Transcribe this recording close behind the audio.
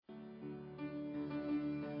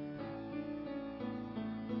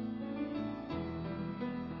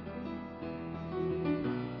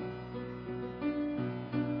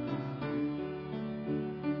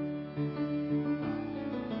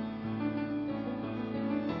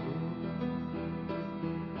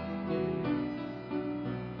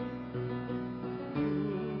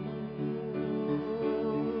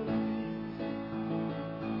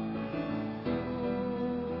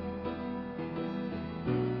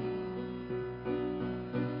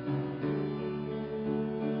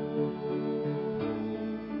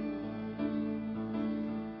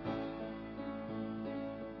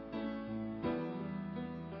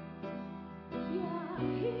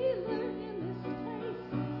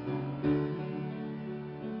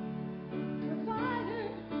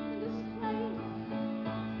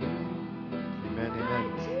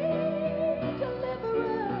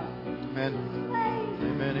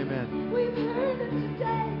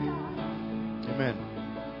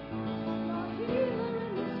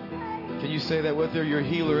say that with her? You're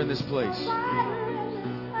healer in this place.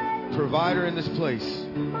 Provider in this place.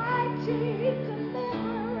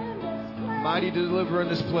 Mighty deliverer in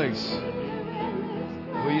this place.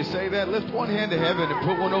 Will you say that? Lift one hand to heaven and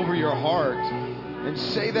put one over your heart. And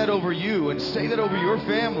say that over you. And say that over your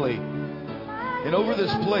family. And over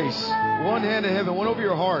this place. One hand to heaven, one over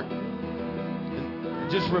your heart. And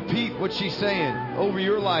just repeat what she's saying over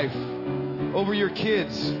your life. Over your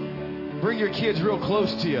kids. Bring your kids real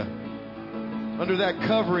close to you. Under that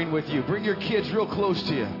covering with you. Bring your kids real close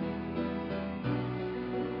to you.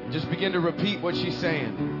 Just begin to repeat what she's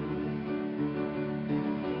saying.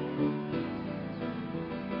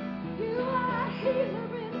 You are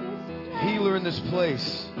healer in this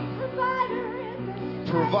place. Provider in this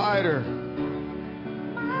Provider.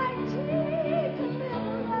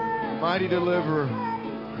 Mighty deliverer.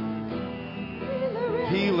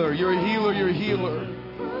 Healer. You're a healer. You're a healer.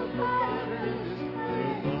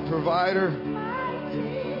 Provider.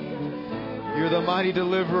 You're the mighty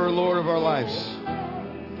deliverer, Lord of our lives.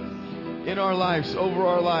 In our lives, over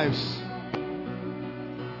our lives.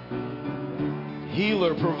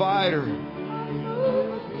 Healer, provider,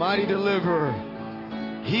 mighty deliverer.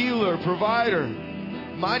 Healer, provider,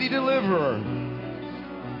 mighty deliverer.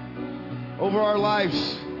 Over our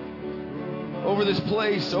lives, over this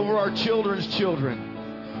place, over our children's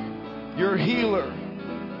children. You're healer.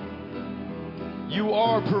 You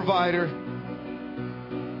are provider.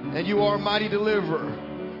 And you are mighty deliverer.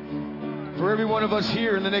 For every one of us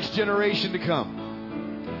here in the next generation to come.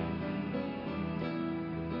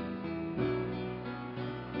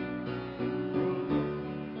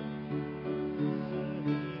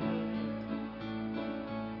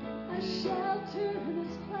 A shelter in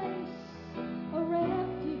this place, a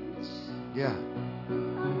refuge. Yeah. A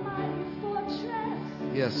mighty fortress.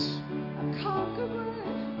 Yes. A conqueror.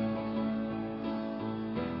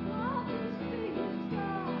 All these things,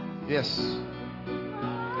 God. Yes.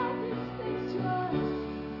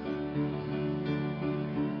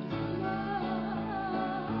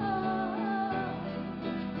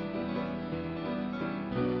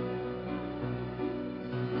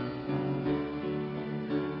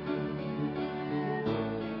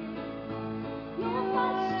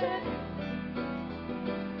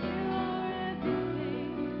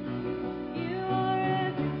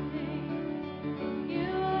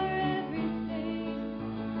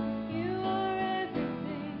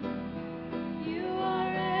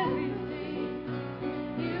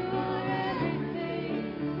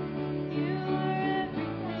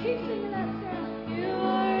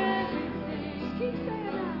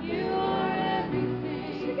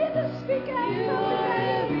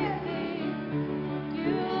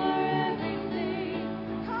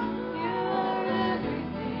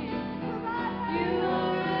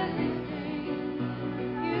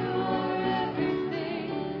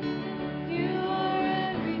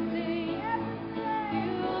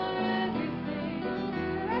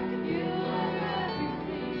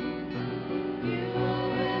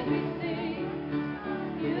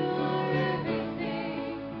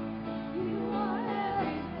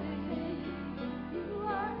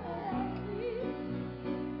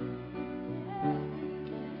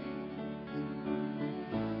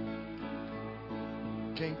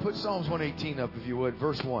 Put Psalms 118 up if you would,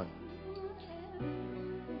 verse 1.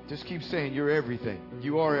 Just keep saying, you're everything.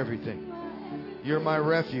 You are everything. You're my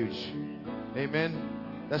refuge.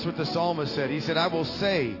 Amen. That's what the psalmist said. He said, I will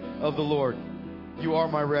say of the Lord, you are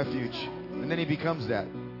my refuge. And then he becomes that.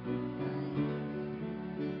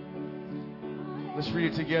 Let's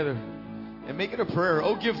read it together. And make it a prayer.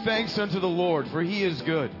 Oh, give thanks unto the Lord, for he is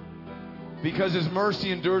good, because his mercy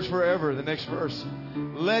endures forever. The next verse.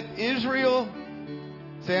 Let Israel...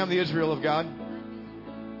 Say, I'm the Israel of God.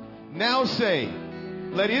 Now say,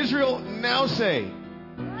 let Israel now say,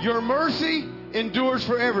 your mercy endures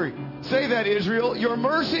forever. Say that, Israel. Your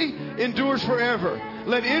mercy endures forever.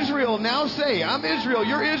 Let Israel now say, I'm Israel,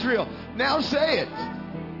 you're Israel. Now say it.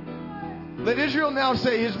 Let Israel now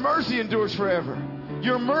say, his mercy endures forever.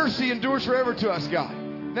 Your mercy endures forever to us, God.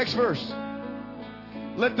 Next verse.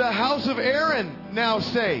 Let the house of Aaron now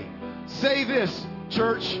say. Say this,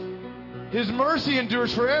 church. His mercy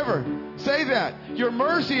endures forever. Say that. Your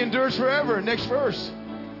mercy endures forever. Next verse.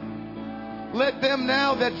 Let them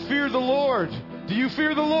now that fear the Lord. Do you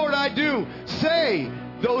fear the Lord? I do. Say,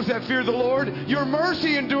 those that fear the Lord, your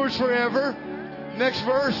mercy endures forever. Next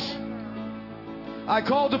verse. I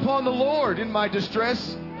called upon the Lord in my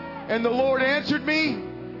distress, and the Lord answered me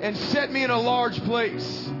and set me in a large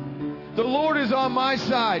place. The Lord is on my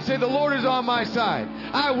side. Say, the Lord is on my side.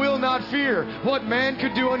 I will not fear what man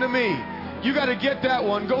could do unto me. You got to get that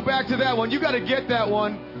one. Go back to that one. You got to get that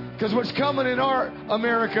one. Because what's coming in our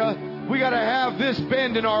America, we got to have this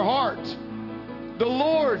bend in our heart. The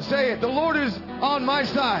Lord, say it, the Lord is on my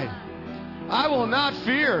side. I will not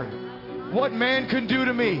fear what man can do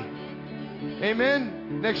to me.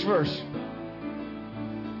 Amen. Next verse.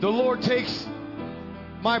 The Lord takes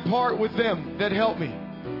my part with them that help me.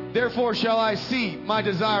 Therefore shall I see my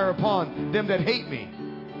desire upon them that hate me.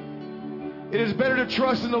 It is better to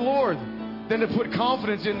trust in the Lord than to put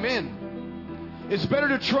confidence in men. It's better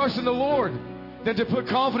to trust in the Lord than to put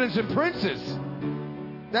confidence in princes.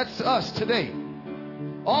 That's us today.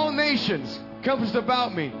 All nations compassed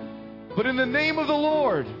about me, but in the name of the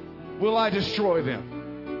Lord will I destroy them.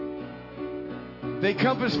 They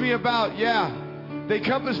compass me about, they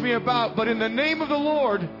compass me about, but in the name of the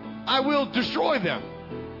Lord I will destroy them.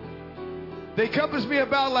 They compass me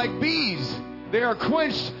about like bees. They are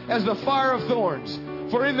quenched as the fire of thorns.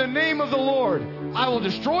 For in the name of the Lord I will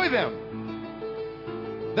destroy them.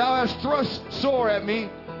 Thou hast thrust sore at me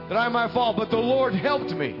that I might fall, but the Lord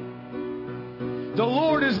helped me. The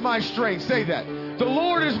Lord is my strength. Say that. The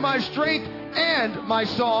Lord is my strength and my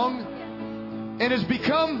song, and has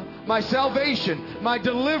become my salvation, my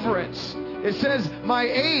deliverance. It says my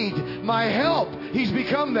aid, my help. He's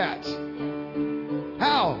become that.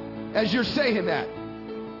 How? As you're saying that.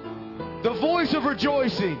 The voice of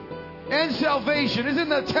rejoicing and salvation is in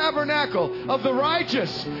the tabernacle of the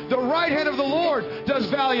righteous. The right hand of the Lord does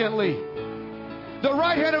valiantly. The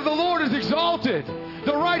right hand of the Lord is exalted.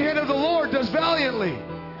 The right hand of the Lord does valiantly.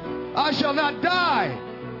 I shall not die,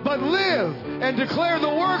 but live and declare the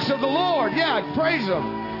works of the Lord. Yeah, praise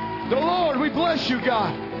Him. The Lord, we bless you,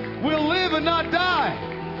 God. We'll live and not die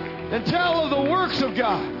and tell of the works of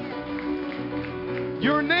God.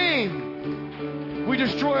 Your name, we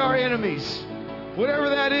destroy our enemies. Whatever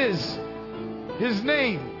that is, His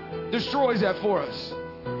name destroys that for us.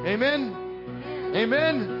 Amen?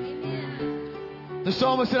 Amen? The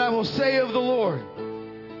psalmist said, I will say of the Lord,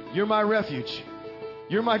 you're my refuge.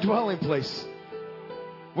 You're my dwelling place.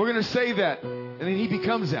 We're going to say that, and then He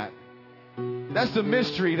becomes that. That's the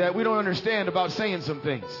mystery that we don't understand about saying some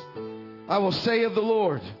things. I will say of the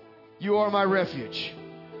Lord, you are my refuge.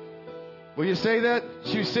 Will you say that?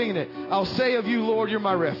 She was singing it. I'll say of you, Lord, you're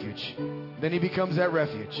my refuge. Then He becomes that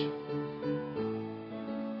refuge.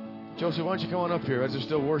 Joseph, why don't you come on up here as they're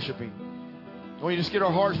still worshiping? I want you to just get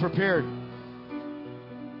our hearts prepared.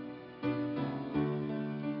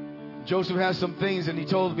 Joseph has some things, and he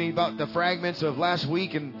told me about the fragments of last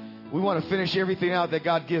week, and we want to finish everything out that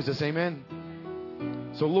God gives us. Amen?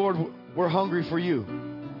 So, Lord, we're hungry for you.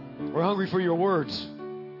 We're hungry for your words.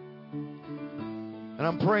 And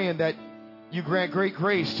I'm praying that you grant great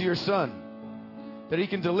grace to your Son, that He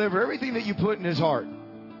can deliver everything that you put in His heart,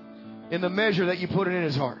 in the measure that you put it in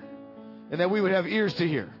His heart, and that we would have ears to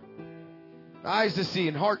hear, eyes to see,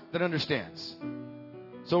 and heart that understands.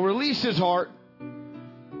 So release His heart.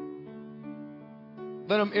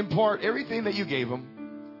 Let Him impart everything that you gave Him,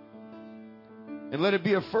 and let it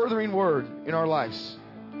be a furthering word in our lives.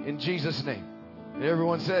 In Jesus' name. And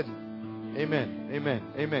everyone said, amen, amen,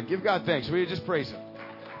 amen. Give God thanks. Will you just praise Him?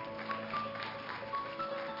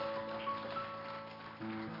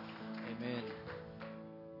 Amen.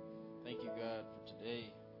 Thank you, God, for today.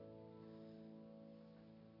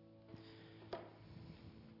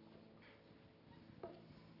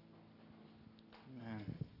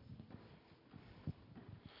 Amen.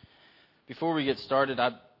 Before we get started,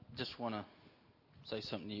 I just want to say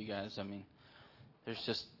something to you guys. I mean, there's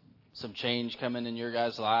just some change coming in your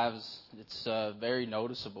guys' lives. It's very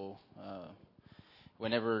noticeable.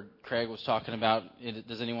 Whenever Craig was talking about,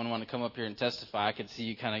 does anyone want to come up here and testify? I could see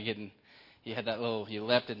you kind of getting, you had that little, you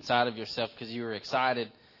leapt inside of yourself because you were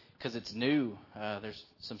excited because it's new. There's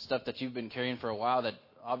some stuff that you've been carrying for a while that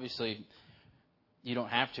obviously you don't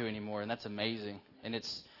have to anymore, and that's amazing. And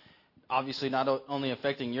it's obviously not only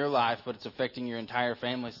affecting your life, but it's affecting your entire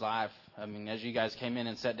family's life. I mean, as you guys came in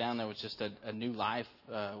and sat down, there was just a new life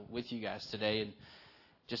with you guys today, and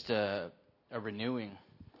just a renewing.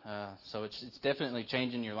 So it's definitely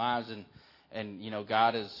changing your lives, and you know,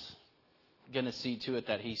 God is going to see to it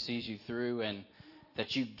that He sees you through and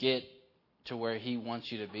that you get to where He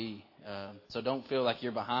wants you to be. So don't feel like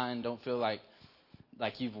you're behind. Don't feel like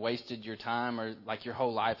you've wasted your time or like your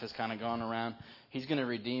whole life has kind of gone around. He's going to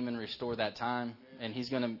redeem and restore that time, and He's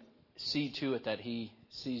going to see to it that He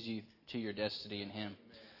sees you to your destiny in Him.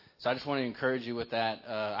 So I just want to encourage you with that.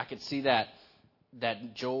 I could see that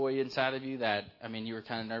joy inside of you. That, I mean, you were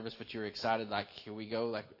kind of nervous, but you were excited. Like, here we go.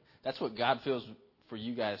 Like, that's what God feels for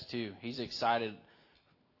you guys too. He's excited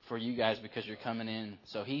for you guys because you're coming in.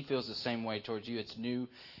 So he feels the same way towards you. It's new.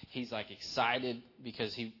 He's like excited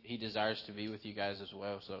because he desires to be with you guys as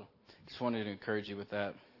well. So just wanted to encourage you with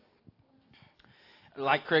that.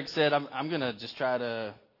 Like Craig said, I'm going to just try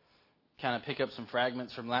to kind of pick up some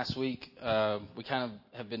fragments from last week. We kind of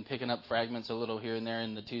have been picking up fragments a little here and there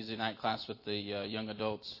in the Tuesday night class with the young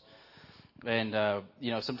adults. And,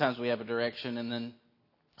 sometimes we have a direction, and then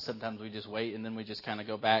sometimes we just wait, and then we just kind of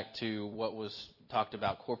go back to what was talked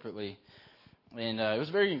about corporately. And it was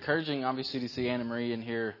very encouraging, obviously, to see Anna Marie in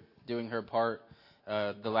here doing her part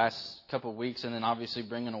the last couple of weeks, and then obviously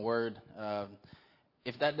bringing a word.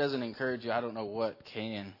 If that doesn't encourage you, I don't know what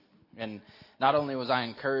can. And not only was I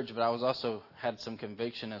encouraged, but I was also had some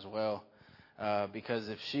conviction as well. Because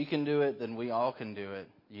if she can do it, then we all can do it.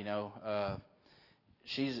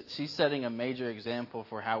 She's setting a major example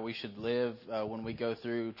for how we should live when we go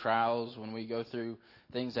through trials, when we go through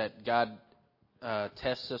things that God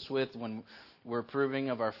tests us with, when we're proving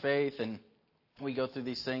of our faith, and we go through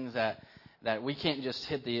these things that we can't just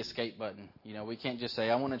hit the escape button. We can't just say,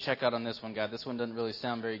 I want to check out on this one, God. This one doesn't really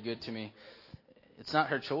sound very good to me. It's not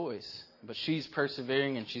her choice, but she's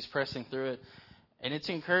persevering and she's pressing through it. And it's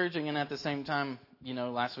encouraging, and at the same time,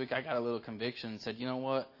 last week I got a little conviction and said, you know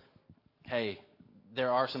what? Hey,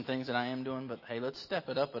 there are some things that I am doing, but hey, let's step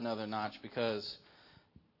it up another notch because,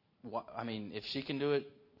 if she can do it,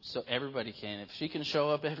 so everybody can. If she can show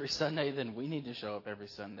up every Sunday, then we need to show up every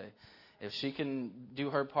Sunday. If she can do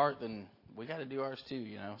her part, then we got to do ours too,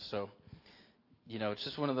 So, it's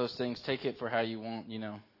just one of those things. Take it for how you want,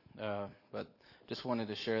 but just wanted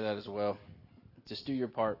to share that as well. Just do your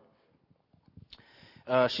part.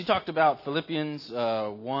 She talked about Philippians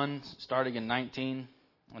 1, starting in 19,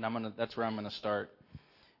 and that's where I'm going to start.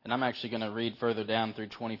 And I'm actually going to read further down through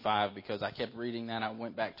 25 because I kept reading that. I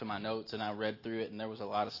went back to my notes and I read through it, and there was a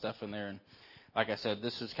lot of stuff in there. And like I said,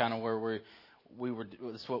 this is kind of where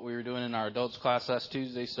this is what we were doing in our adults class last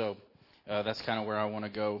Tuesday. So that's kind of where I want to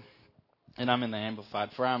go. And I'm in the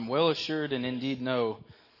Amplified. For I am well assured and indeed know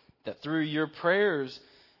that through your prayers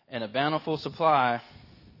and a bountiful supply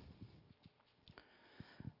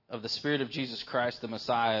of the Spirit of Jesus Christ, the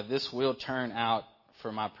Messiah, this will turn out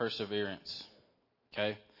for my perseverance.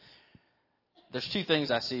 Okay? There's two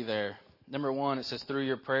things I see there. Number one, it says through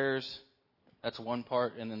your prayers. That's one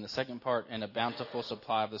part. And then the second part, and a bountiful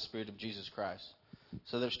supply of the Spirit of Jesus Christ.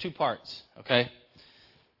 So there's two parts. Okay?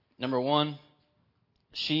 Number one,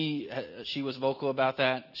 she was vocal about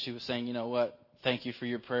that. She was saying, you know what? Thank you for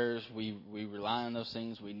your prayers. We rely on those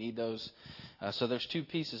things. We need those. So there's two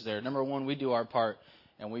pieces there. Number one, we do our part,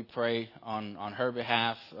 and we pray on her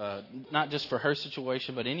behalf, not just for her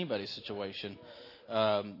situation, but anybody's situation.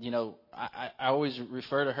 I always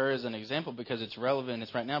refer to her as an example because it's relevant.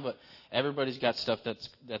 It's right now, but everybody's got stuff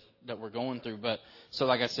that we're going through. But so,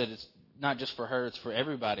 like I said, it's not just for her; it's for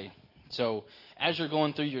everybody. So as you're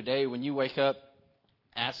going through your day, when you wake up,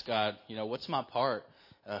 ask God, what's my part?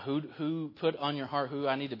 Who put on your heart who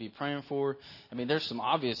I need to be praying for? I mean, there's some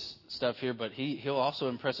obvious stuff here, but He'll also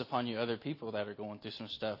impress upon you other people that are going through some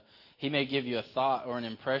stuff. He may give you a thought or an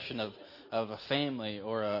impression of a family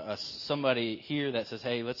or somebody here that says,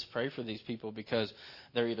 hey, let's pray for these people because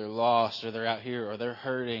they're either lost or they're out here or they're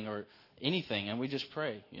hurting or anything. And we just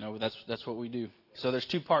pray. That's what we do. So there's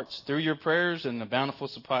two parts, through your prayers and the bountiful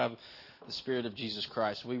supply of the Spirit of Jesus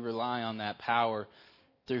Christ. We rely on that power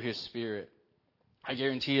through His Spirit. I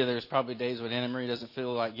guarantee you there's probably days when Anna Marie doesn't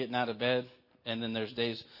feel like getting out of bed, and then there's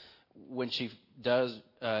days when she does,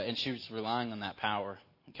 and she's relying on that power.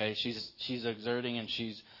 Okay, she's exerting and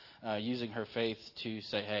she's using her faith to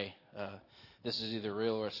say, hey, this is either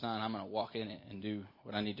real or it's not, and I'm going to walk in it and do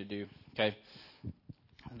what I need to do. Okay,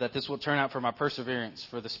 that this will turn out for my perseverance,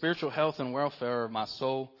 for the spiritual health and welfare of my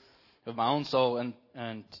soul, of my own soul,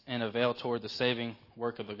 and avail toward the saving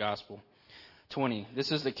work of the gospel. 20.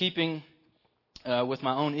 This is the keeping with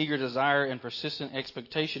my own eager desire and persistent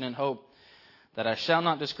expectation and hope that I shall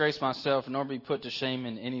not disgrace myself nor be put to shame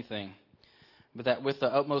in anything, but that with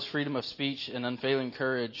the utmost freedom of speech and unfailing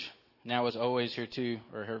courage, now as always hereto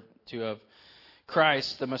of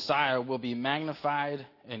Christ, the Messiah, will be magnified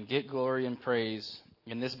and get glory and praise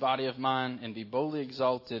in this body of mine and be boldly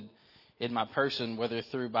exalted in my person, whether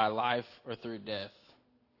through by life or through death.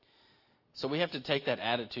 So we have to take that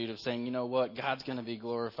attitude of saying, you know what, God's going to be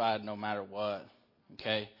glorified no matter what,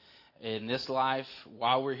 okay? In this life,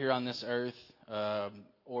 while we're here on this earth,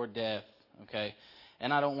 or death, okay?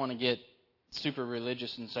 And I don't want to get super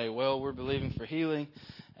religious and say, well, we're believing for healing,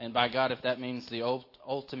 and by God, if that means the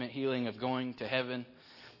ultimate healing of going to heaven,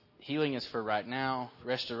 healing is for right now,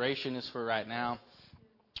 restoration is for right now.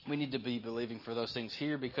 We need to be believing for those things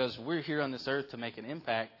here because we're here on this earth to make an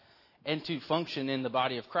impact, and to function in the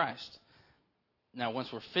body of Christ. Now,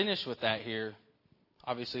 once we're finished with that here,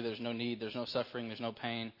 obviously there's no need, there's no suffering, there's no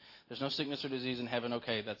pain, there's no sickness or disease in heaven.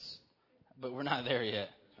 Okay, but we're not there yet,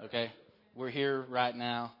 okay? We're here right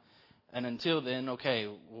now. And until then, okay,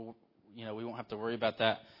 well, we won't have to worry about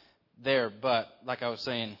that there. But like I was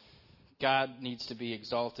saying, God needs to be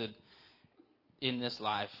exalted in this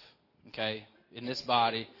life, okay, in this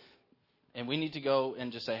body. And we need to go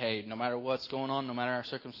and just say, hey, no matter what's going on, no matter our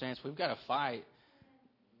circumstance, we've got to fight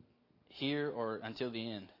here or until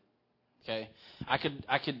the end, okay? I could,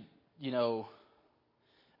 I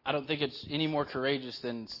don't think it's any more courageous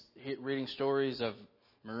than reading stories of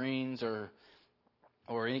Marines or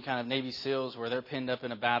any kind of Navy SEALs where they're pinned up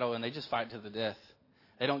in a battle and they just fight to the death.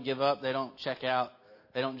 They don't give up. They don't check out.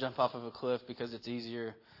 They don't jump off of a cliff because it's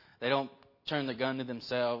easier. They don't turn the gun to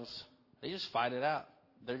themselves. They just fight it out.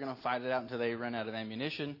 They're going to fight it out until they run out of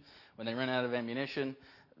ammunition. When they run out of ammunition,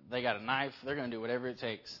 they got a knife. They're going to do whatever it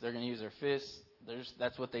takes. They're going to use their fists.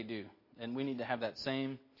 That's what they do. And we need to have that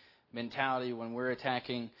same mentality when we're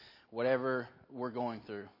attacking whatever we're going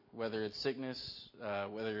through, whether it's sickness,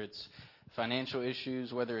 whether it's financial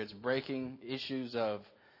issues, whether it's breaking issues of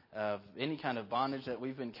any kind of bondage that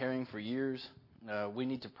we've been carrying for years. We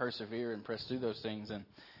need to persevere and press through those things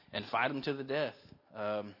and fight them to the death.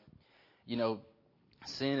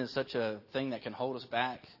 Sin is such a thing that can hold us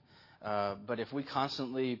back. But if we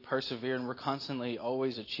constantly persevere and we're constantly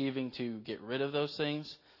always achieving to get rid of those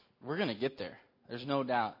things, we're going to get there. There's no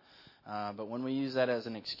doubt. But when we use that as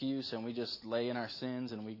an excuse and we just lay in our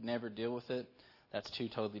sins and we never deal with it, that's two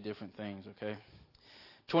totally different things, okay?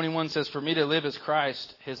 21 says, for me to live is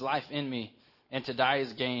Christ, his life in me, and to die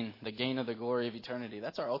is gain, the gain of the glory of eternity.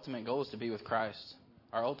 That's our ultimate goal, is to be with Christ.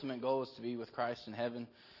 Our ultimate goal is to be with Christ in heaven.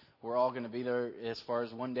 We're all going to be there as far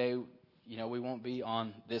as one day, we won't be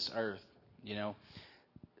on this earth,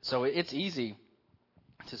 So it's easy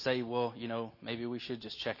to say, well, maybe we should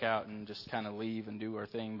just check out and just kind of leave and do our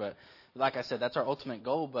thing. But like I said, that's our ultimate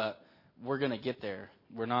goal, but we're going to get there.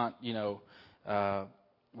 We're not,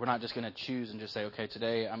 we're not just going to choose and just say, okay,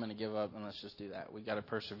 today I'm going to give up and let's just do that. We've got to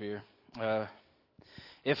persevere.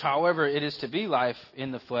 If, however, it is to be life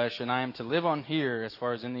in the flesh and I am to live on here as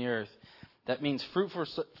far as in the earth, that means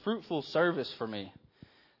fruitful service for me.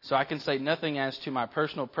 So I can say nothing as to my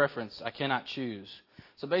personal preference. I cannot choose.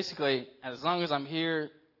 So basically, as long as I'm here,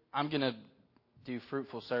 I'm going to do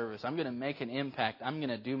fruitful service. I'm going to make an impact. I'm going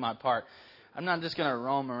to do my part. I'm not just going to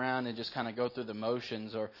roam around and just kind of go through the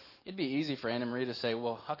motions. Or it'd be easy for Anna Marie to say,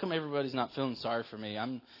 well, how come everybody's not feeling sorry for me?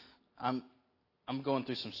 I'm going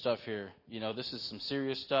through some stuff here. This is some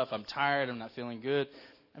serious stuff. I'm tired. I'm not feeling good.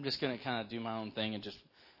 I'm just going to kind of do my own thing and just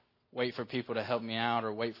wait for people to help me out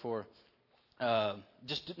or wait for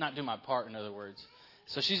just not do my part, in other words.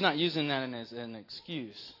 So she's not using that as an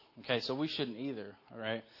excuse. Okay, so we shouldn't either. All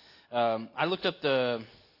right. I looked up the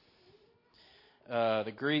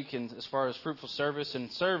Greek and as far as fruitful service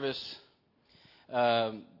and service,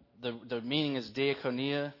 the meaning is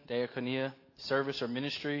diakonia, service or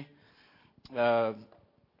ministry.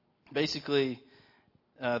 Basically,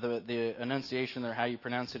 the enunciation there, how you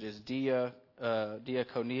pronounce it, is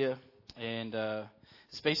diakonia, and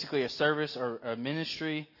it's basically a service or a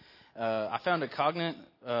ministry. I found a cognate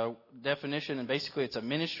definition, and basically it's a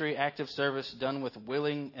ministry, active service done with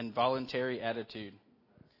willing and voluntary attitude.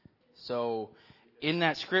 So in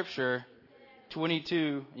that scripture,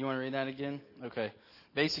 22, you want to read that again? Okay.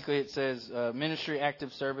 Basically it says ministry,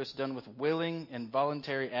 active service done with willing and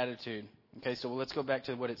voluntary attitude. Okay, so let's go back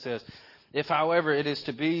to what it says. If, however, it is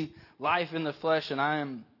to be life in the flesh and I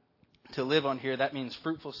am to live on here, that means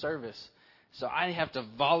fruitful service. So I have to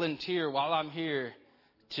volunteer while I'm here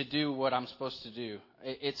to do what I'm supposed to do.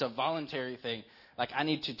 It's a voluntary thing. Like I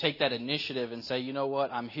need to take that initiative and say, you know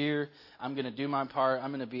what, I'm here. I'm going to do my part.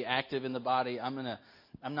 I'm going to be active in the body. I'm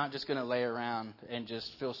not just going to lay around and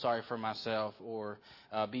just feel sorry for myself or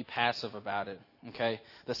be passive about it. Okay.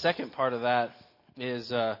 The second part of that is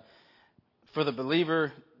for the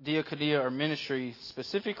believer, diakonia or ministry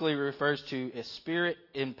specifically refers to a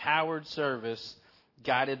spirit-empowered service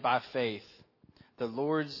guided by faith. The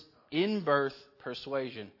Lord's in-birth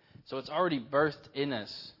persuasion. So it's already birthed in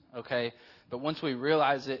us, okay? But once we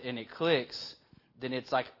realize it and it clicks, then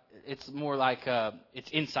it's more like it's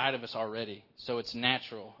inside of us already. So it's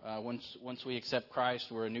natural. Once we accept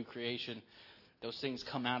Christ, we're a new creation. Those things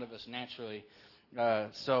come out of us naturally.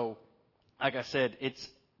 So, like I said, it's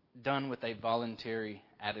done with a voluntary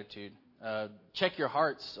attitude. Check your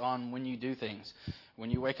hearts on when you do things. When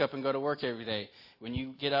you wake up and go to work every day. When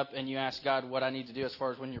you get up and you ask God what I need to do as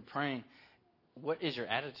far as when you're praying. What is your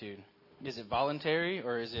attitude? Is it voluntary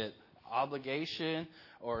or is it obligation,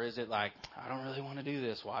 or is it like, I don't really want to do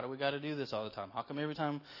this? Why do we got to do this all the time? How come every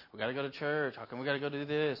time we got to go to church? How come we got to go do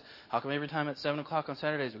this? How come every time at 7 o'clock on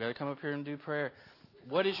Saturdays we got to come up here and do prayer?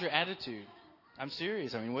 What is your attitude? I'm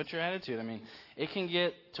serious. I mean, what's your attitude? I mean, it can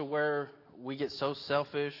get to where we get so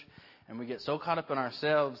selfish and we get so caught up in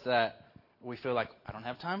ourselves that we feel like, I don't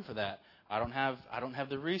have time for that. I don't have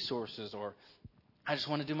the resources, or I just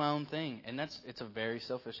want to do my own thing. And it's a very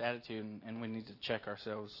selfish attitude, and we need to check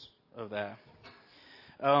ourselves of that.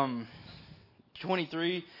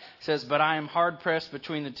 23 says, but I am hard pressed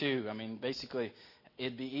between the two. I mean, basically,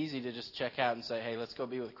 it'd be easy to just check out and say, hey, let's go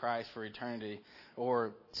be with Christ for eternity,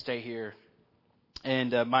 or stay here.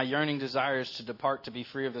 And my yearning desire is to depart, to be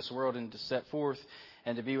free of this world, and to set forth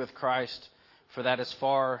and to be with Christ, for that is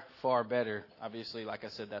far, far better. Obviously, like I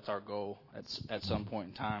said, that's our goal at some point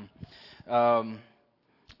in time.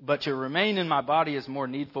 But to remain in my body is more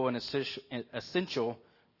needful and essential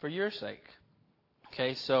for your sake.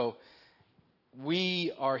 Okay, so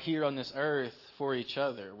we are here on this earth for each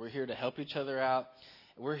other. We're here to help each other out.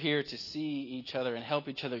 We're here to see each other and help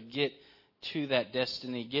each other get to that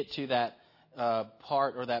destiny, get to that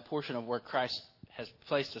part or that portion of where Christ has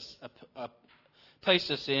placed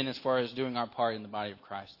us in, as far as doing our part in the body of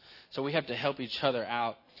Christ. So we have to help each other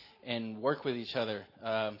out and work with each other.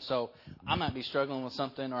 So I might be struggling with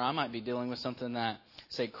something, or I might be dealing with something that,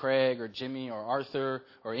 say, Craig or Jimmy or Arthur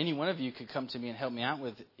or any one of you could come to me and help me out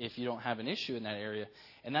with if you don't have an issue in that area.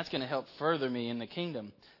 And that's going to help further me in the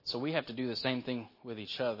kingdom. So we have to do the same thing with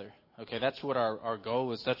each other. Okay, that's what our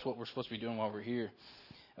goal is. That's what we're supposed to be doing while we're here.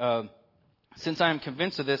 Since I am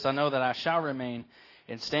convinced of this, I know that I shall remain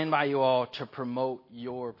and stand by you all to promote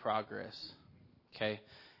your progress. Okay,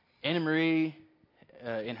 Anna Marie,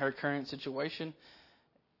 in her current situation,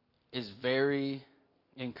 is very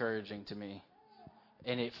encouraging to me.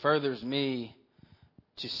 And it furthers me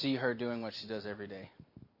to see her doing what she does every day.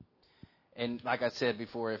 And like I said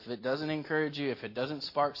before, if it doesn't encourage you, if it doesn't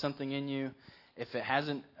spark something in you, if it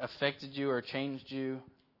hasn't affected you or changed you,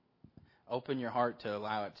 open your heart to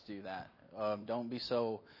allow it to do that. Don't be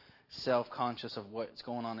so self-conscious of what's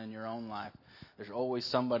going on in your own life. There's always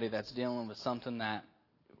somebody that's dealing with something that,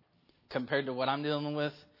 compared to what I'm dealing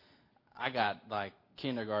with, I got like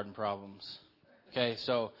kindergarten problems. Okay,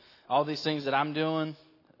 so all these things that I'm doing,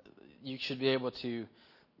 you should be able to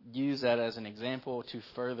use that as an example to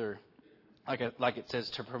further, like it says,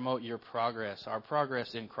 to promote your progress, our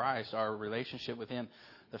progress in Christ, our relationship with Him,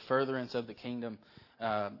 the furtherance of the kingdom.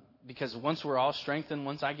 Because once we're all strengthened,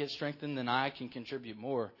 once I get strengthened, then I can contribute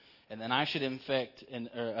more. And then I should affect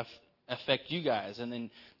you guys. And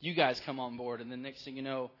then you guys come on board. And then next thing you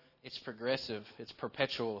know, it's progressive. It's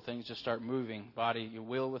perpetual. Things just start moving. Body, your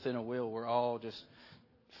will within a will. We're all just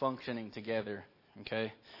functioning together.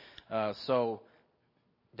 Okay? So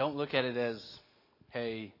don't look at it as,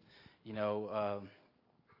 hey, I'm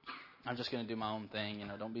just going to do my own thing.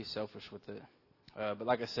 Don't be selfish with it. But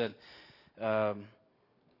like I said,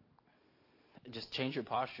 just change your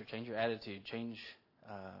posture, change your attitude, change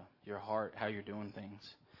your heart, how you're doing things.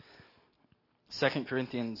 2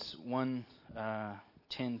 Corinthians 1,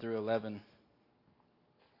 10 through 11.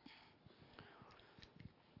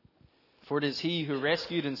 For it is He who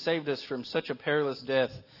rescued and saved us from such a perilous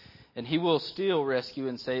death, and He will still rescue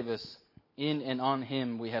and save us. In and on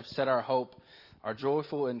Him we have set our hope, our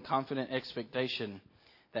joyful and confident expectation,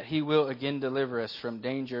 that He will again deliver us from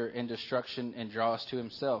danger and destruction and draw us to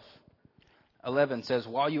Himself. 11 says,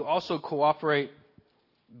 while you also cooperate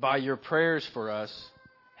by your prayers for us,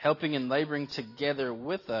 helping and laboring together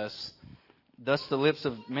with us, thus the lips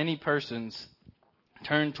of many persons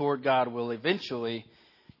turned toward God will eventually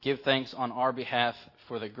give thanks on our behalf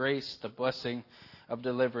for the grace, the blessing of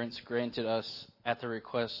deliverance granted us at the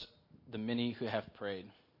request of the many who have prayed.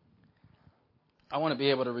 I want to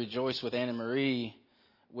be able to rejoice with Anna Marie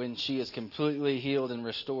when she is completely healed and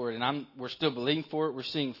restored. And we're still believing for it. We're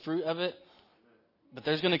seeing fruit of it. But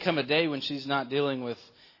there's going to come a day when she's not dealing with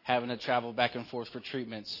having to travel back and forth for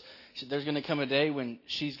treatments. There's going to come a day when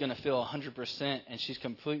she's going to feel 100% and she's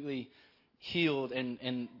completely healed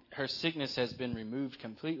and her sickness has been removed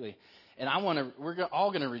completely. And we're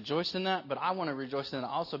all going to rejoice in that, but I want to rejoice in it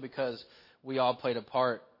also because we all played a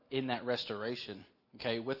part in that restoration.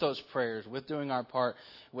 Okay, with those prayers, with doing our part,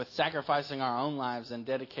 with sacrificing our own lives and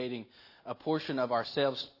dedicating a portion of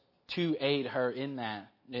ourselves to aid her in that.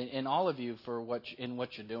 And all of you for what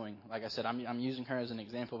you're doing. Like I said, I'm using her as an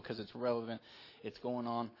example because it's relevant. It's going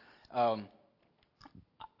on.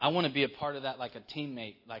 I want to be a part of that like a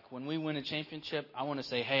teammate. Like when we win a championship, I want to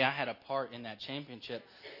say, hey, I had a part in that championship.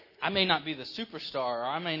 I may not be the superstar, or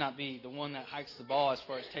I may not be the one that hikes the ball as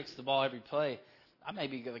far as takes the ball every play, I may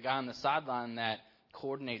be the guy on the sideline that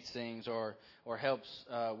coordinates things or helps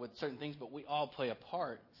with certain things, but we all play a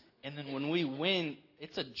part. And then when we win,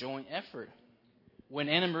 it's a joint effort. When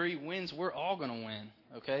Anna Marie wins, we're all going to win,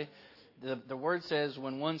 okay? The word says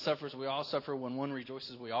when one suffers, we all suffer. When one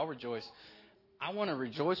rejoices, we all rejoice. I want to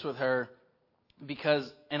rejoice with her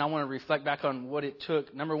and I want to reflect back on what it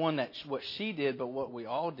took. Number one, what she did, but what we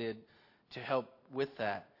all did to help with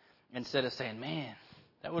that. Instead of saying, man,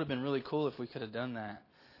 that would have been really cool if we could have done that.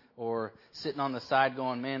 Or sitting on the side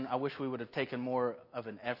going, man, I wish we would have taken more of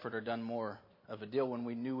an effort or done more of a deal when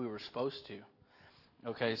we knew we were supposed to.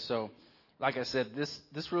 Okay, so like I said,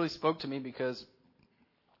 this really spoke to me because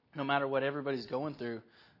no matter what everybody's going through,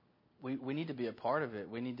 we need to be a part of it.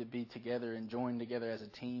 We need to be together and join together as a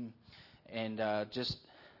team and just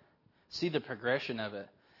see the progression of it.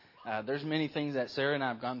 There's many things that Sarah and I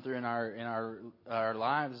have gone through in our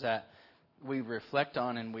lives that we reflect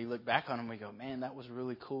on and we look back on and we go, man, that was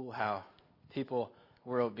really cool how people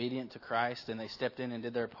were obedient to Christ and they stepped in and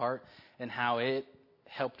did their part, and how it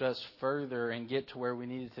helped us further and get to where we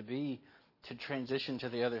needed to be to transition to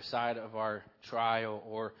the other side of our trial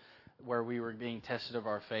or where we were being tested of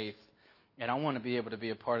our faith. And I want to be able to be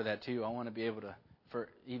a part of that too. I want to be able to,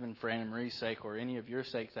 even for Anna Marie's sake or any of your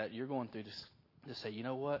sakes that you're going through, to say, you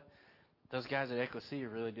know what? Those guys at Ecclesia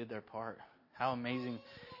really did their part. How amazing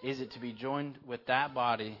is it to be joined with that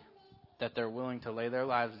body that they're willing to lay their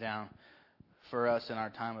lives down for us in our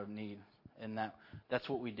time of need. And that's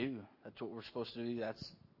what we do. That's what we're supposed to do.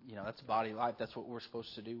 That's body life. That's what we're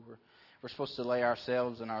supposed to do. We're supposed to lay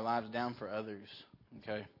ourselves and our lives down for others.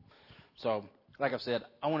 Okay? So, like I've said,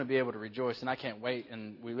 I want to be able to rejoice, and I can't wait.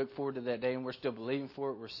 And we look forward to that day, and we're still believing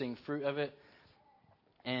for it. We're seeing fruit of it.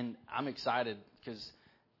 And I'm excited because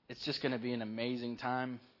it's just going to be an amazing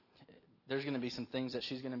time. There's going to be some things that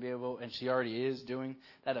she's going to be able, and she already is doing,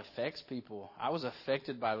 that affects people. I was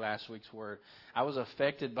affected by last week's word. I was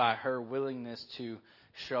affected by her willingness to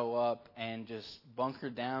show up and just bunker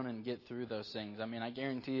down and get through those things. I mean, I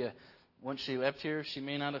guarantee you, once she left here, she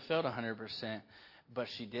may not have felt 100%, but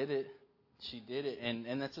she did it. She did it.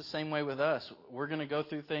 And that's the same way with us. We're going to go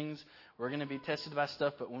through things. We're going to be tested by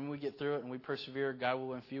stuff, but when we get through it and we persevere, God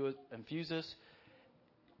will infuse us.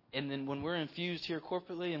 And then when we're infused here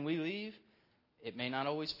corporately and we leave, it may not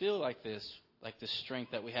always feel like this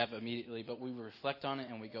strength that we have immediately, but we reflect on it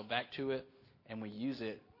and we go back to it and we use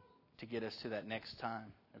it to get us to that next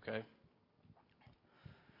time, okay?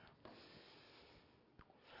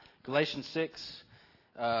 Galatians 6,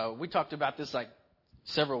 we talked about this like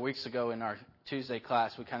several weeks ago in our Tuesday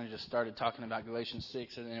class. We kind of just started talking about Galatians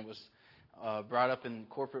 6, and then it was brought up in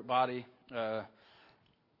corporate body.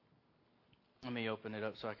 Let me open it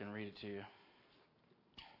up so I can read it to you.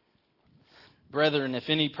 Brethren, if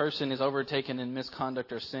any person is overtaken in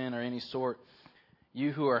misconduct or sin or any sort,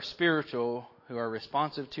 you who are spiritual, who are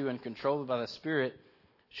responsive to and controlled by the Spirit,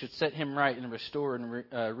 should set him right and restore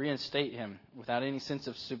and reinstate him without any sense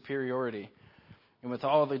of superiority, and with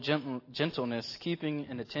all the gentleness, keeping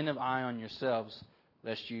an attentive eye on yourselves,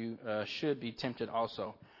 lest you should be tempted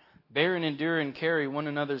also. Bear and endure and carry one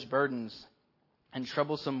another's burdens and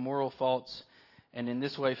troublesome moral faults, and in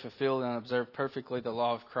this way fulfill and observe perfectly the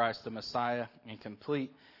law of Christ, the Messiah, and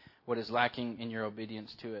complete what is lacking in your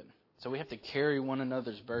obedience to it. So we have to carry one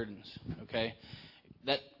another's burdens, okay?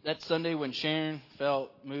 That Sunday when Sharon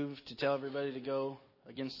felt moved to tell everybody to go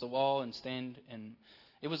against the wall and stand, and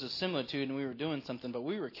it was a similitude, and we were doing something, but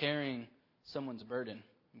we were carrying someone's burden,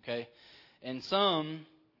 okay? And some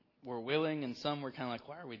were willing, and some were kind of like,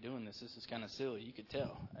 why are we doing this? This is kind of silly. You could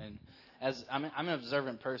tell. And I'm an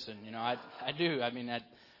observant person, I do. I mean,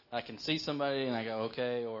 I can see somebody and I go,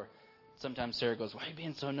 okay. Or sometimes Sarah goes, why are you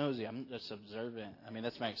being so nosy? I'm just observant. I mean,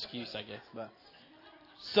 that's my excuse, I guess. But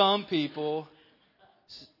some people,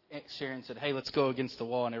 Sharon said, hey, let's go against the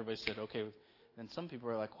wall. And everybody said, okay. And some people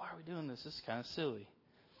are like, why are we doing this? This is kind of silly.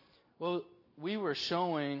 Well, we were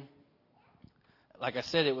showing, like I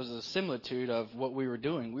said, it was a similitude of what we were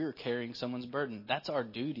doing. We were carrying someone's burden. That's our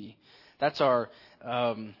duty. That's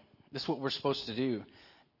that's what we're supposed to do.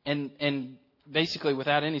 And basically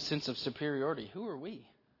without any sense of superiority. Who are we?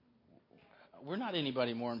 We're not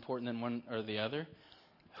anybody more important than one or the other.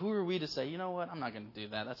 Who are we to say, you know what, I'm not going to do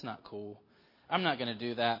that. That's not cool. I'm not going to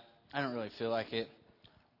do that. I don't really feel like it.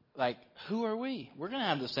 Like, who are we? We're going to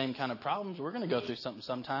have the same kind of problems. We're going to go through something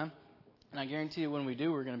sometime. And I guarantee you when we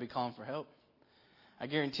do, we're going to be calling for help. I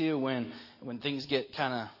guarantee you when things get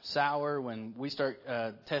kind of sour, when we start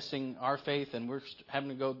testing our faith and we're having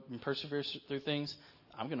to go and persevere through things,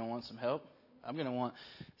 I'm going to want some help. I'm going to want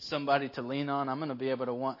somebody to lean on. I'm going to be able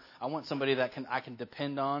to I want somebody that I can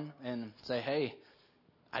depend on and say, hey,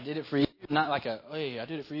 I did it for you. not like hey, I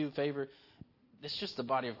did it for you, favor. It's just the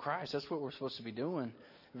body of Christ. That's what we're supposed to be doing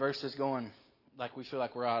versus going like we feel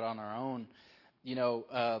like we're out on our own.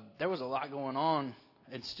 There was a lot going on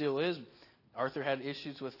and still is. Arthur had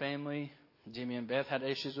issues with family. Jimmy and Beth had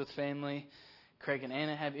issues with family. Craig and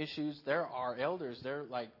Anna have issues. They're our elders. They're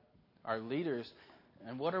like our leaders.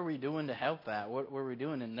 And what are we doing to help that? What were we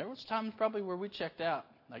doing? And there was times probably where we checked out.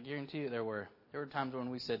 I guarantee you there were. There were times when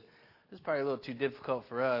we said, this is probably a little too difficult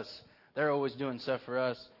for us. They're always doing stuff for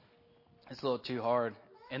us. It's a little too hard.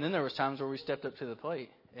 And then there was times where we stepped up to the plate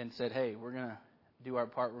and said, hey, we're going to do our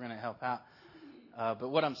part. We're going to help out. But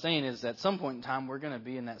what I'm saying is at some point in time, we're going to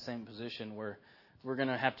be in that same position where we're going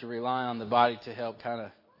to have to rely on the body to help kind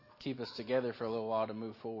of keep us together for a little while to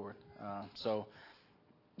move forward. So,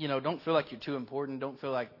 don't feel like you're too important. Don't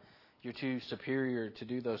feel like you're too superior to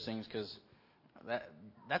do those things, because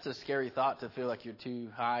that's a scary thought, to feel like you're too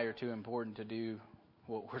high or too important to do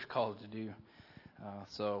what we're called to do.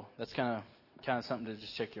 So that's kind of something to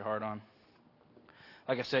just check your heart on.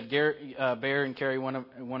 Like I said, bear and carry one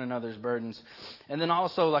another's burdens. And then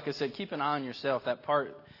also, like I said, keep an eye on yourself. That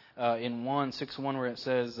part in 1:6:1 where it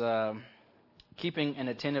says, keeping an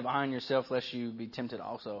attentive eye on yourself lest you be tempted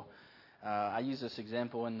also. I use this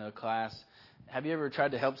example in the class. Have you ever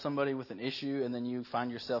tried to help somebody with an issue and then you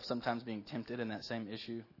find yourself sometimes being tempted in that same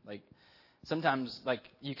issue? Like sometimes, like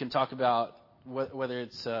you can talk about whether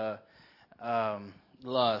it's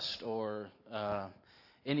lust or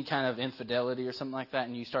any kind of infidelity or something like that,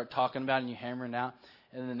 and you start talking about it and you hammer it out,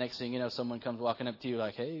 and then the next thing you know, someone comes walking up to you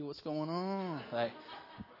like, hey, what's going on? Like,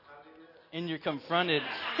 and you're confronted.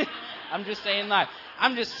 I'm just saying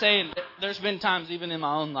there's been times even in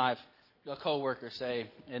my own life, a coworker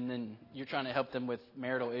say, and then you're trying to help them with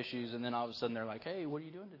marital issues, and then all of a sudden they're like, hey, what are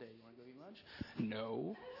you doing today? You want to go eat lunch?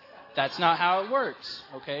 No, that's not how it works.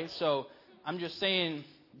 Okay, so I'm just saying,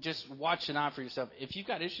 just watch an eye for yourself. If you've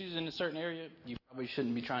got issues in a certain area, you probably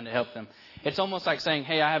shouldn't be trying to help them. It's almost like saying,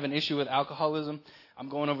 hey, I have an issue with alcoholism. I'm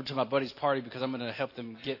going over to my buddy's party because I'm going to help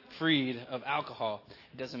them get freed of alcohol.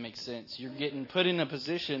 It doesn't make sense. You're getting put in a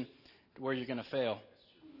position where you're going to fail.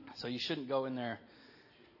 So you shouldn't go in there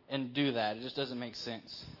and do that. It just doesn't make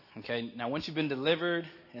sense. Okay. Now, once you've been delivered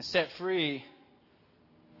and set free,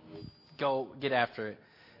 go get after it.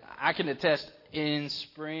 I can attest in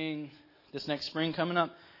spring, this next spring coming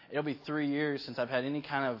up, it'll be 3 years since I've had any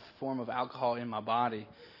kind of form of alcohol in my body.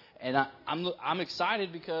 And I'm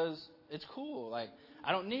excited because it's cool. Like,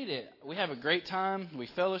 I don't need it. We have a great time. We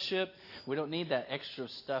fellowship. We don't need that extra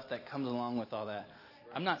stuff that comes along with all that.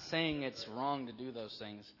 I'm not saying it's wrong to do those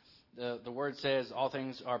things. The word says all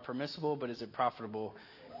things are permissible, but is it profitable?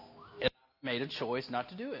 I made a choice not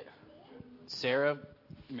to do it. Sarah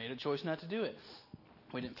made a choice not to do it.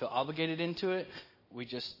 We didn't feel obligated into it.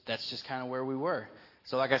 That's just kind of where we were.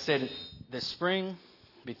 So like I said, this spring,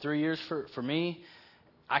 be 3 years for me.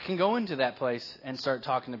 I can go into that place and start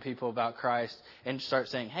talking to people about Christ and start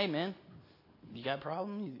saying, hey, man, you got a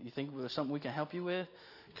problem? You think there's something we can help you with?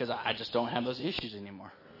 Because I just don't have those issues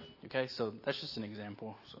anymore. Okay, so that's just an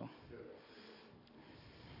example. So.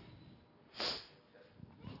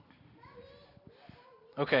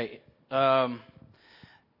 Okay,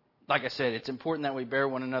 like I said, it's important that we bear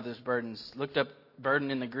one another's burdens. Looked up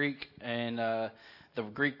burden in the Greek, and the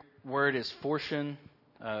Greek word is phortion,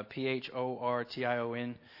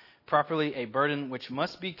 phortion, properly a burden which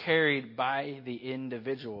must be carried by the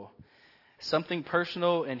individual. Something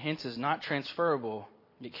personal and hence is not transferable.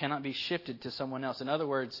 It cannot be shifted to someone else. In other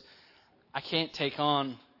words, I can't take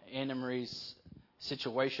on Anna Marie's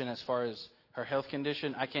situation as far as her health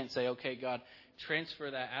condition. I can't say, okay, God,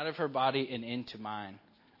 transfer that out of her body and into mine.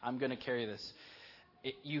 I'm going to carry this.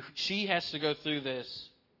 She has to go through this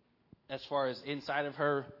as far as inside of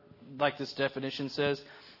her, like this definition says.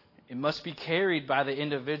 It must be carried by the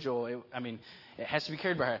individual. It has to be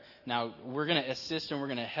carried by her. Now, we're going to assist and we're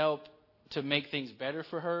going to help to make things better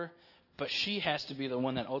for her, but she has to be the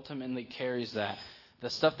one that ultimately carries that. The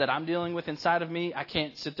stuff that I'm dealing with inside of me, I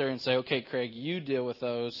can't sit there and say, okay, Craig, you deal with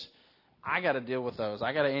those. I got to deal with those.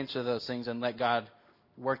 I got to answer those things and let God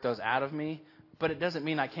work those out of me. But it doesn't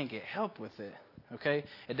mean I can't get help with it. Okay?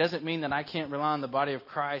 It doesn't mean that I can't rely on the body of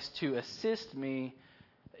Christ to assist me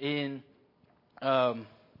in,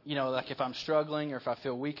 like if I'm struggling or if I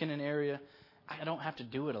feel weak in an area. I don't have to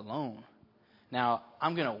do it alone. Now,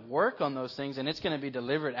 I'm going to work on those things, and it's going to be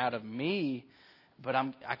delivered out of me, but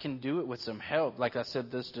I can do it with some help. Like I said,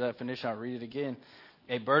 this definition, I'll read it again.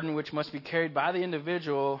 A burden which must be carried by the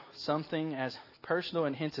individual, something as personal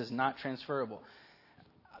and hence is not transferable.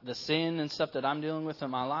 The sin and stuff that I'm dealing with in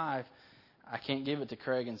my life, I can't give it to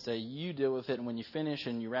Craig and say, you deal with it, and when you finish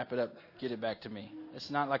and you wrap it up, get it back to me. It's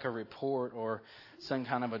not like a report or some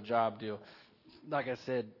kind of a job deal. Like I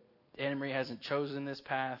said, Anna Marie hasn't chosen this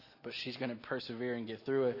path, but she's going to persevere and get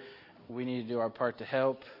through it. We need to do our part to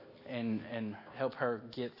help and help her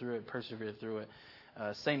get through it, persevere through it.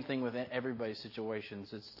 Same thing with everybody's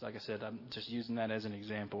situations. It's like I said, I'm just using that as an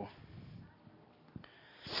example.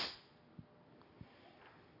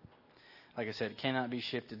 Like I said, it cannot be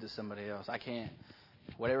shifted to somebody else. I can't.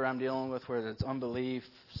 Whatever I'm dealing with, whether it's unbelief,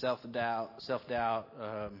 self-doubt,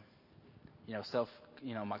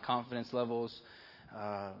 my confidence levels,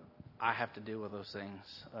 I have to deal with those things.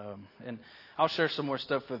 And I'll share some more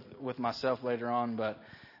stuff with myself later on, but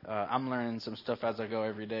I'm learning some stuff as I go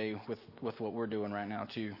every day with what we're doing right now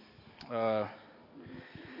too.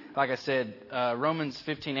 Like I said, Romans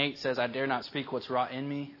 15:8 says, I dare not speak what's wrought in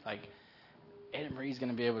me. Like, Anna Marie's going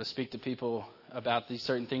to be able to speak to people about these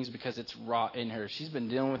certain things because it's wrought in her. She's been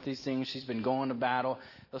dealing with these things. She's been going to battle.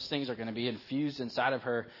 Those things are going to be infused inside of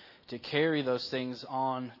her to carry those things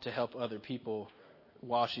on to help other people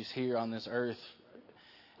while she's here on this earth.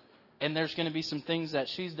 And there's going to be some things that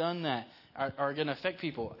she's done that are going to affect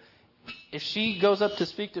people. If she goes up to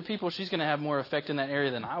speak to people, she's going to have more effect in that area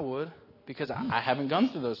than I would because I haven't gone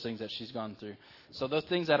through those things that she's gone through. So those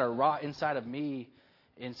things that are wrought inside of me,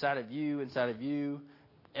 inside of you,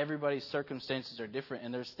 everybody's circumstances are different,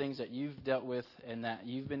 and there's things that you've dealt with and that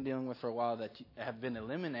you've been dealing with for a while that have been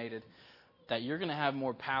eliminated, that you're going to have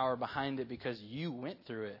more power behind it because you went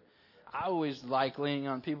through it. I always like leaning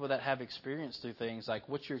on people that have experience through things, like,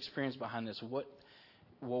 what's your experience behind this?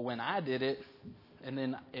 Well, when I did it, and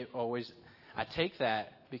then I take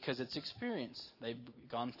that because it's experience. They've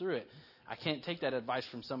gone through it. I can't take that advice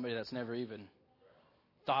from somebody that's never even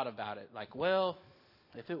thought about it. Like, well,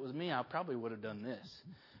 if it was me, I probably would have done this.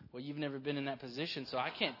 Well, you've never been in that position, so I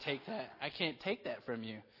can't take that. I can't take that from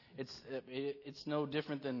you. It's no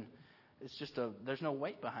different than, it's just there's no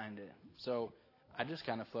weight behind it. So I just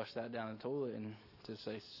kind of flush that down the toilet and just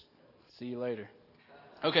say, see you later.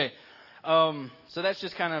 Okay, so that's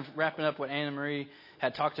just kind of wrapping up what Anna Marie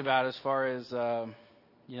had talked about as far as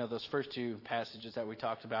those first two passages that we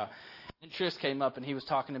talked about. And Tris came up and he was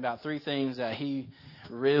talking about three things that he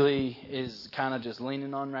really is kind of just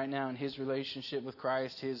leaning on right now in his relationship with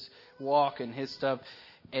Christ, his walk and his stuff.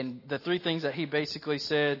 And the three things that he basically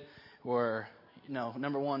said were,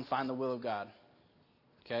 number one, find the will of God.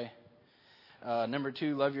 Okay. Number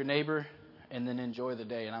two, love your neighbor, and then enjoy the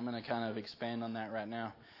day. And I'm going to kind of expand on that right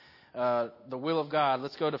now. The will of God.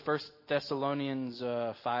 Let's go to 1 Thessalonians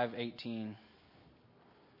 5:18.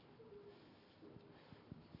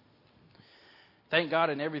 Thank God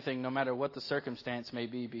in everything, no matter what the circumstance may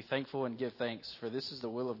be. Be thankful and give thanks, for this is the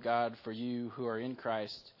will of God for you who are in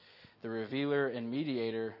Christ, the revealer and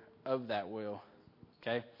mediator of that will.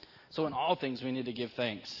 Okay? So in all things, we need to give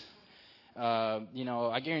thanks.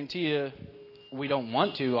 I guarantee you, we don't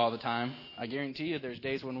want to all the time. I guarantee you there's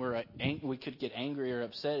days when we could get angry or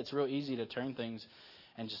upset. It's real easy to turn things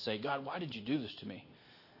and just say, God, why did you do this to me?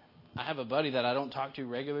 I have a buddy that I don't talk to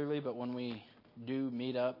regularly, but when we do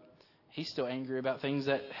meet up, he's still angry about things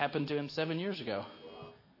that happened to him 7 years ago.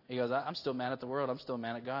 He goes, I'm still mad at the world. I'm still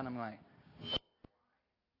mad at God. And I'm like,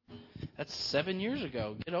 that's 7 years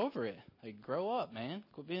ago. Get over it. Like, grow up, man.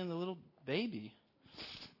 Quit being the little baby.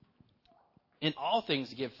 In all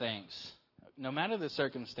things, give thanks. No matter the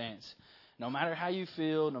circumstance, no matter how you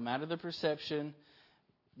feel, no matter the perception,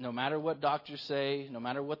 no matter what doctors say, no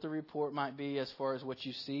matter what the report might be as far as what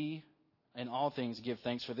you see, in all things, give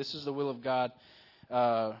thanks. For this is the will of God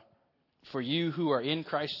for you who are in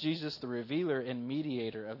Christ Jesus, the revealer and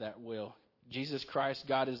mediator of that will. Jesus Christ,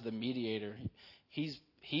 God is the mediator.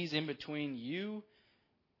 He's in between you,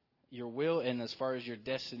 your will, and as far as your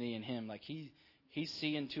destiny in Him. Like He's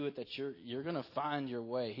seeing to it that you're going to find your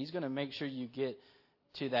way. He's going to make sure you get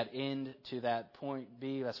to that end, to that point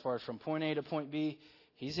B, as far as from point A to point B.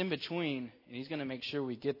 He's in between, and He's going to make sure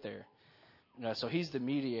we get there. So He's the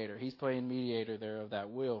mediator. He's playing mediator there of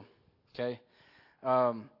that will. Okay?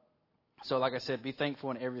 So like I said, be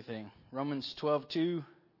thankful in everything. Romans 12:2.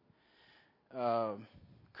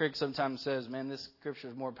 Craig sometimes says, man, this scripture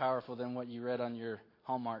is more powerful than what you read on your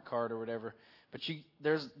Hallmark card or whatever. But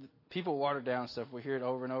there's people water down stuff. We hear it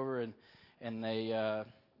over and over, and they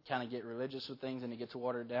kind of get religious with things, and it gets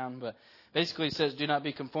watered down. But basically it says, do not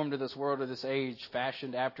be conformed to this world or this age,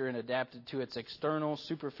 fashioned after and adapted to its external,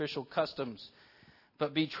 superficial customs,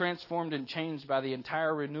 but be transformed and changed by the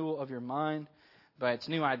entire renewal of your mind, by its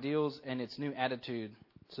new ideals and its new attitude,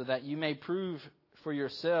 so that you may prove for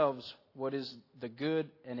yourselves what is the good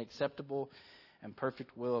and acceptable and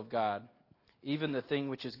perfect will of God. even the thing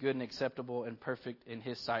which is good and acceptable and perfect in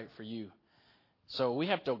His sight for you. So we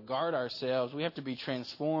have to guard ourselves. We have to be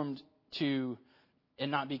transformed to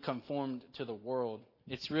and not be conformed to the world.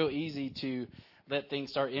 It's real easy to let things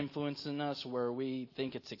start influencing us where we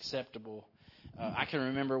think it's acceptable. I can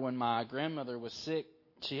remember when my grandmother was sick.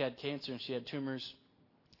 She had cancer and she had tumors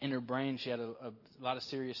in her brain. She had a lot of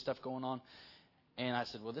serious stuff going on. And I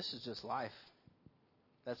said, well, this is just life.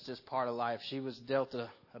 That's just part of life. She was dealt a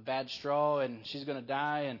bad straw and she's going to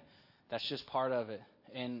die, and that's just part of it.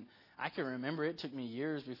 And I can remember it took me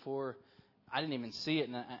years before I didn't even see it,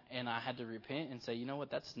 and I had to repent and say, you know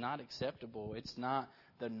what, that's not acceptable. It's not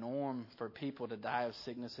the norm for people to die of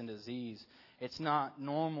sickness and disease. It's not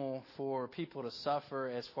normal for people to suffer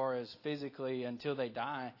as far as physically until they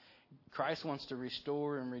die. Christ wants to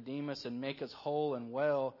restore and redeem us and make us whole and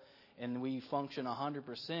well, and we function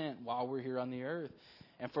 100% while we're here on the earth.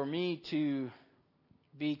 And for me to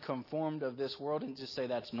be conformed of this world and just say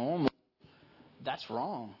that's normal, that's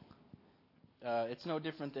wrong. It's no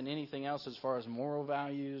different than anything else as far as moral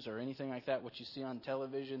values or anything like that, what you see on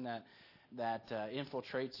television that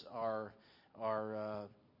infiltrates our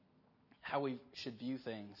how we should view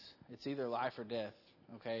things. It's either life or death,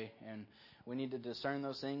 okay? And we need to discern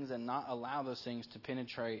those things and not allow those things to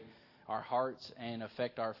penetrate our hearts and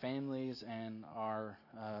affect our families and our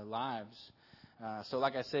lives. So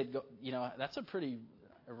like I said, that's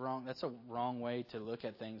a wrong way to look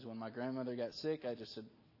at things. When my grandmother got sick, I just said,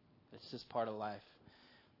 it's just part of life.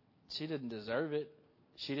 She didn't deserve it.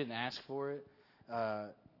 She didn't ask for it.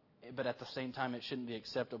 But at the same time, it shouldn't be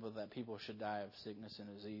acceptable that people should die of sickness and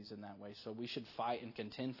disease in that way. So we should fight and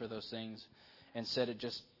contend for those things instead of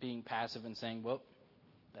just being passive and saying, well,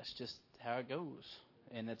 that's just how it goes.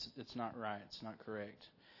 And it's not right. It's not correct.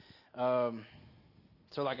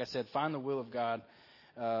 So like I said, find the will of God.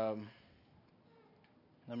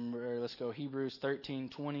 Let's go Hebrews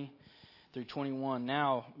 13:20 through 21.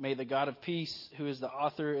 Now may the God of peace, who is the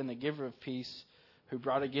author and the giver of peace, who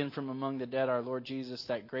brought again from among the dead our Lord Jesus,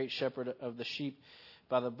 that great shepherd of the sheep,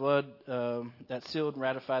 by the blood that sealed and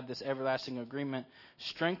ratified this everlasting agreement,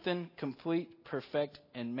 strengthen, complete, perfect,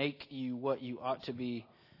 and make you what you ought to be,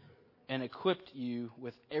 and equipped you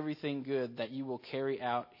with everything good that you will carry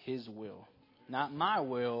out His will. Not my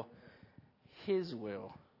will, His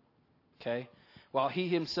will. Okay? While He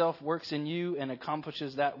Himself works in you and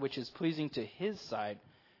accomplishes that which is pleasing to His sight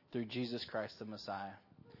through Jesus Christ the Messiah.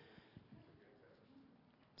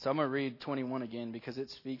 So I'm going to read 21 again because it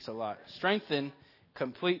speaks a lot. Strengthen,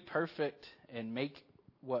 complete, perfect, and make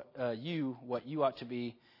what you ought to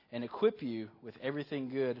be, and equip you with everything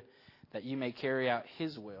good that you may carry out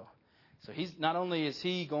His will. So He's not only is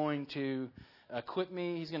He going to equip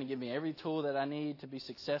me, He's going to give me every tool that I need to be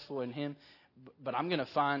successful in Him, but I'm going to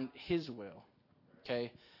find His will.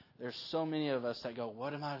 Okay? There's so many of us that go,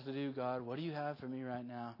 what am I to do, God? What do you have for me right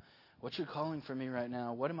now? What's your calling for me right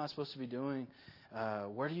now? What am I supposed to be doing?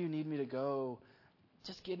 Where do you need me to go?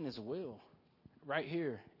 Just get in His will. Right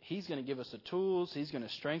here. He's going to give us the tools. He's going to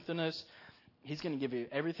strengthen us. He's going to give you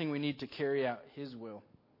everything we need to carry out His will.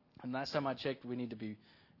 And last time I checked, we need to be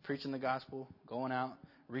preaching the gospel, going out,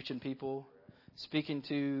 reaching people, speaking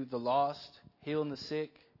to the lost, healing the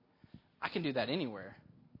sick. I can do that anywhere.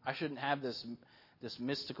 I shouldn't have this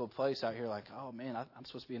mystical place out here like, oh man, I'm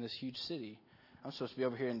supposed to be in this huge city. I'm supposed to be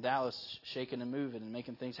over here in Dallas shaking and moving and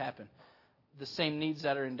making things happen. The same needs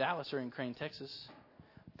that are in Dallas are in Crane, Texas.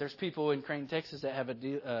 There's people in Crane, Texas that have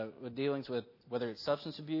dealings with whether it's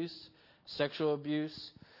substance abuse, sexual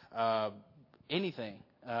abuse, anything,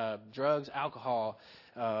 drugs, alcohol,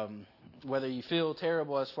 whether you feel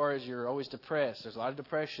terrible as far as you're always depressed. There's a lot of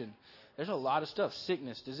depression. There's a lot of stuff,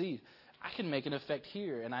 sickness, disease. I can make an effect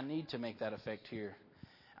here, and I need to make that effect here.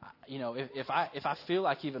 If I feel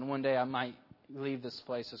like even one day I might leave this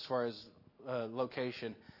place as far as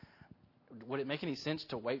location, would it make any sense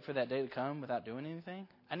to wait for that day to come without doing anything?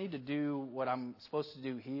 I need to do what I'm supposed to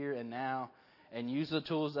do here and now and use the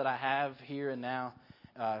tools that I have here and now.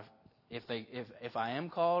 If I am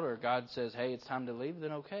called or God says, hey, it's time to leave,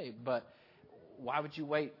 then okay. But why would you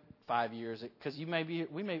wait 5 years? Because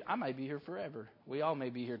I might be here forever. We all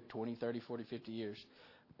may be here 20, 30, 40, 50 years.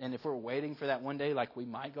 And if we're waiting for that one day like we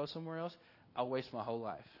might go somewhere else, I'll waste my whole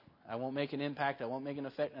life. I won't make an impact. I won't make an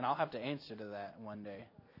effect. And I'll have to answer to that one day.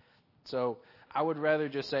 So I would rather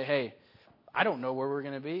just say, hey, I don't know where we're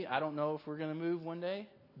going to be. I don't know if we're going to move one day.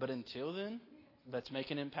 But until then, let's make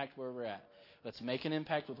an impact where we're at. Let's make an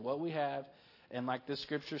impact with what we have. And like this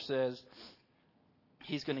scripture says,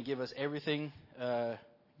 He's going to give us everything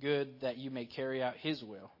good that you may carry out His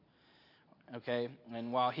will. Okay?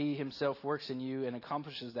 And while He Himself works in you and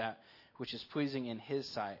accomplishes that which is pleasing in His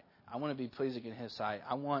sight. I want to be pleasing in His sight.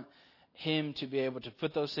 I want Him to be able to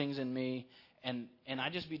put those things in me, and I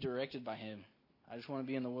just be directed by Him. I just want to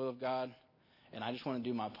be in the will of God, and I just want to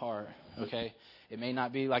do my part, okay? It may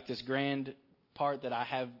not be like this grand part that I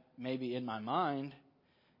have maybe in my mind,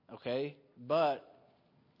 okay? But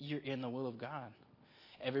you're in the will of God.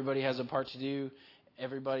 Everybody has a part to do.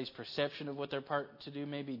 Everybody's perception of what their part to do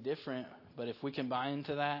may be different, but if we can buy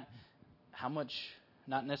into that, how much,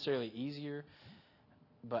 not necessarily easier,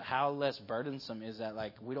 but how less burdensome is that?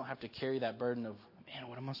 Like, we don't have to carry that burden of, man,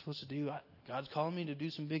 what am I supposed to do? God's calling me to do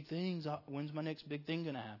some big things. When's my next big thing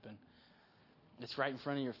going to happen? It's right in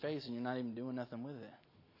front of your face, and you're not even doing nothing with it.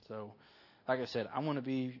 So, like I said, I want to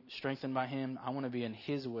be strengthened by Him. I want to be in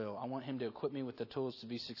His will. I want Him to equip me with the tools to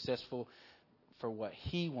be successful for what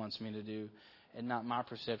He wants me to do, and not my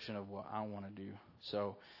perception of what I want to do.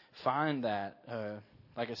 So, find that.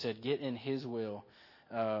 Like I said, get in His will.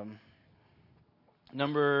 1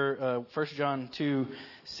 John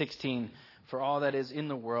 2:16. For all that is in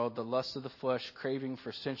the world, the lust of the flesh, craving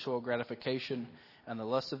for sensual gratification, and the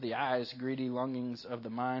lust of the eyes, greedy longings of the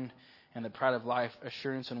mind, and the pride of life,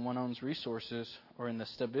 assurance in one's own resources, or in the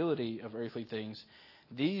stability of earthly things,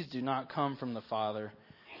 these do not come from the Father,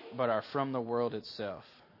 but are from the world itself.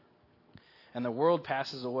 And the world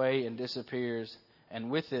passes away and disappears,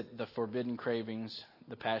 and with it the forbidden cravings,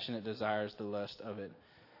 the passionate desires, the lust of it.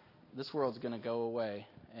 This world's going to go away,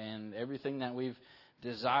 and everything that we've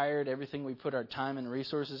desired, everything we put our time and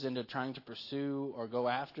resources into trying to pursue or go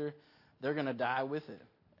after, they're going to die with it.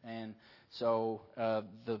 And so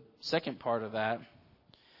the second part of that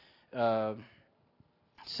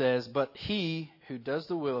says, but he who does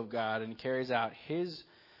the will of God and carries out His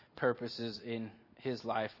purposes in his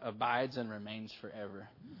life abides and remains forever.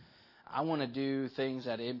 I want to do things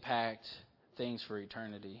that impact things for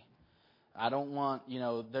eternity. I don't want,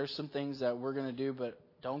 there's some things that we're going to do, but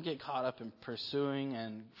don't get caught up in pursuing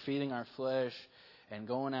and feeding our flesh and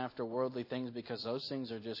going after worldly things, because those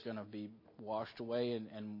things are just going to be washed away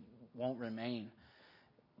and won't remain.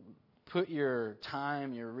 Put your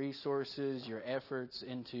time, your resources, your efforts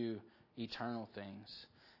into eternal things.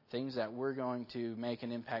 Things that we're going to make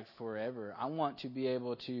an impact forever. I want to be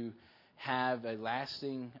able to have a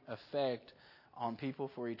lasting effect on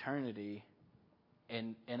people for eternity,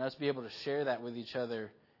 and us be able to share that with each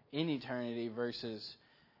other in eternity versus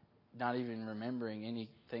not even remembering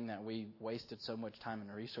anything that we wasted so much time and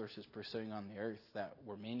resources pursuing on the earth that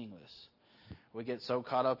were meaningless. We get so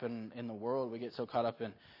caught up in the world. We get so caught up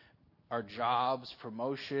in our jobs,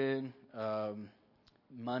 promotion,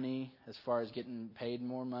 money, as far as getting paid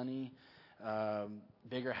more money,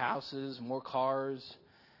 bigger houses, more cars,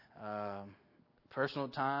 personal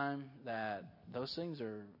time, that those things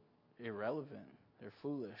are irrelevant. They're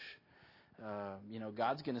foolish.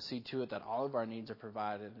 God's going to see to it that all of our needs are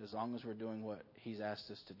provided as long as we're doing what He's asked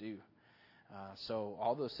us to do. So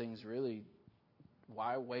all those things, really,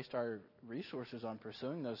 why waste our resources on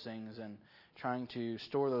pursuing those things and trying to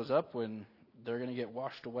store those up when they're going to get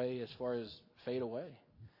washed away as far as fade away?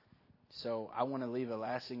 So I want to leave a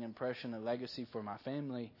lasting impression, a legacy for my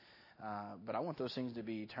family, but I want those things to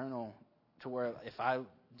be eternal, to where if I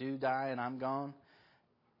do die and I'm gone,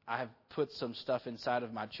 I have put some stuff inside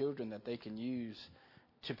of my children that they can use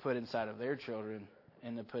to put inside of their children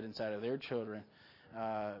and to put inside of their children,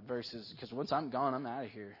 versus, because once I'm gone, I'm out of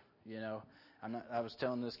here. I was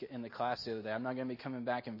telling this in the class the other day, I'm not going to be coming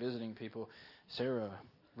back and visiting people. Sarah,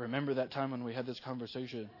 remember that time when we had this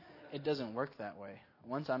conversation? It doesn't work that way.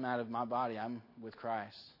 Once I'm out of my body, I'm with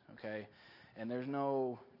Christ, okay? And there's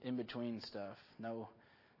no in-between stuff, no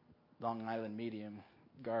Long Island medium,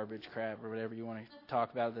 garbage, crap, or whatever you want to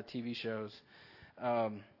talk about, the TV shows.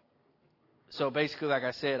 So basically, like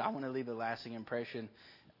I said, I want to leave a lasting impression.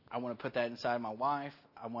 I want to put that inside my wife.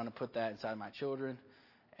 I want to put that inside my children.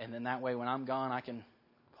 And then that way, when I'm gone, I can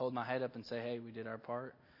hold my head up and say, hey, we did our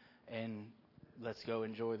part, and let's go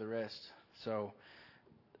enjoy the rest. So,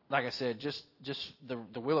 like I said, just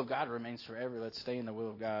the will of God remains forever. Let's stay in the will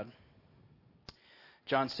of God.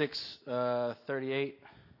 John 6:38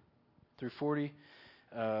 through 40.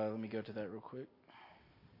 Let me go to that real quick.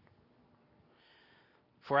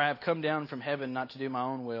 For I have come down from heaven not to do my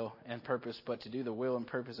own will and purpose, but to do the will and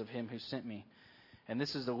purpose of Him who sent me. And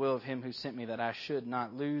this is the will of Him who sent me, that I should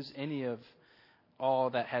not lose any of all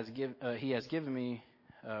that He has given me,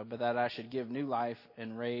 but that I should give new life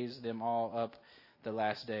and raise them all up the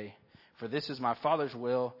last day. For this is my Father's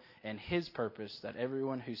will and His purpose, that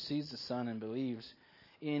everyone who sees the Son and believes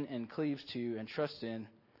in and cleaves to and trusts in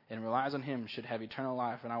and relies on Him should have eternal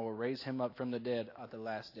life, and I will raise him up from the dead at the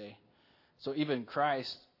last day. So even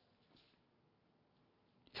Christ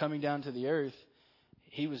coming down to the earth,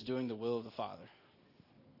 he was doing the will of the Father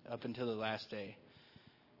up until the last day.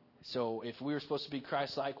 So if we were supposed to be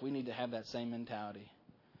Christ-like, we need to have that same mentality.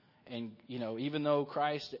 And, even though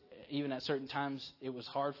Christ, even at certain times, it was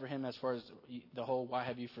hard for him as far as the whole "why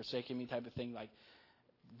have you forsaken me" type of thing, like,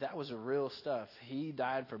 that was a real stuff. He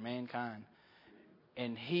died for mankind.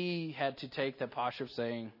 And he had to take the posture of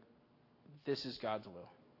saying, this is God's will.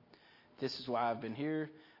 This is why I've been here.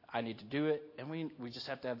 I need to do it. And we just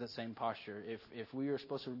have to have the same posture. If we are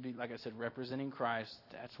supposed to be, like I said, representing Christ,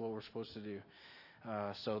 that's what we're supposed to do.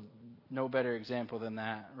 So no better example than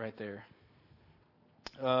that right there.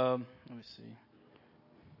 Let me see.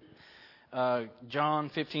 John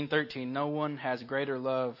 15:13. No one has greater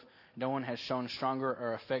love. No one has shown stronger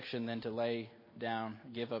or affection than to lay down,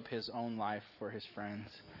 give up his own life for his friends.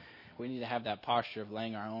 We need to have that posture of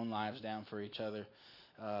laying our own lives down for each other.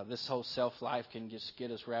 This whole self-life can just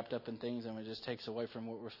get us wrapped up in things, and it just takes away from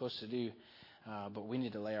what we're supposed to do. But we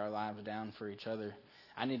need to lay our lives down for each other.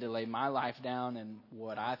 I need to lay my life down and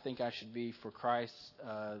what I think I should be for Christ,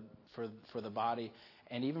 for the body,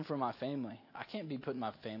 and even for my family. I can't be putting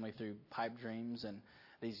my family through pipe dreams and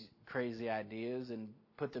these crazy ideas and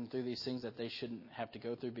put them through these things that they shouldn't have to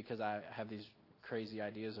go through because I have these crazy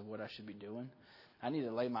ideas of what I should be doing. I need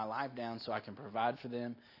to lay my life down so I can provide for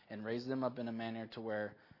them and raise them up in a manner to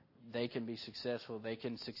where they can be successful, they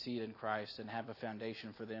can succeed in Christ, and have a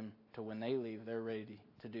foundation for them to when they leave, they're ready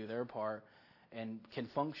to do their part and can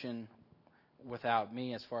function without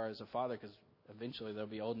me as far as a father, because eventually they'll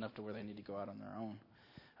be old enough to where they need to go out on their own.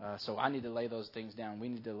 So I need to lay those things down. We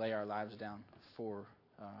need to lay our lives down for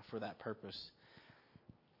that purpose.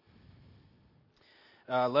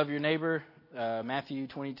 Love your neighbor. Matthew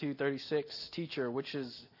 22:36. Teacher,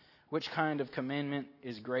 which kind of commandment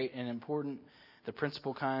is great and important? The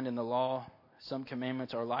principal kind in the law. Some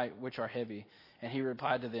commandments are light, which are heavy. And he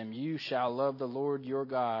replied to them, you shall love the Lord your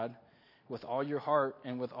God with all your heart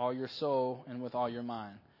and with all your soul and with all your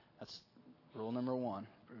mind. That's rule number 1.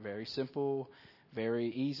 Very simple, very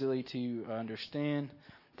easily to understand.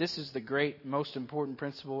 This is the great, most important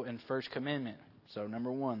principle and first commandment. So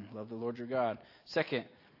number 1, love the Lord your God. Second,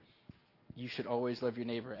 you should always love your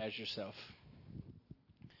neighbor as yourself.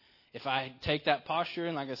 If I take that posture,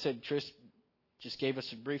 and like I said, Tris just gave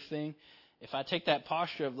us a brief thing. If I take that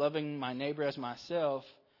posture of loving my neighbor as myself,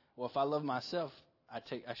 well, if I love myself, I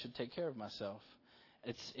should take care of myself.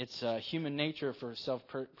 It's human nature for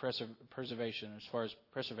self-preservation, as far as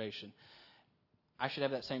preservation. I should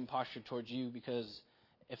have that same posture towards you, because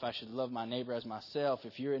if I should love my neighbor as myself,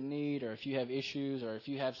 if you're in need or if you have issues or if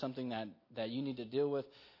you have something that you need to deal with,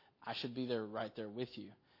 I should be there right there with you.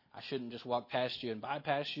 I shouldn't just walk past you and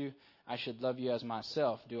bypass you. I should love you as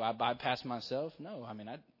myself. Do I bypass myself? No. I mean,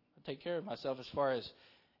 I take care of myself as far as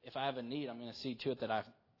if I have a need, I'm going to see to it that I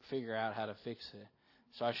figure out how to fix it.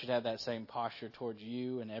 So I should have that same posture towards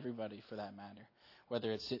you and everybody for that matter.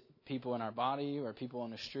 Whether it's people in our body or people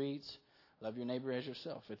on the streets, love your neighbor as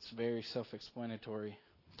yourself. It's very self-explanatory.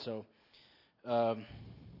 So,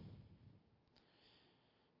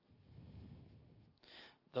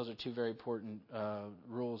 those are 2 very important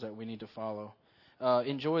rules that we need to follow.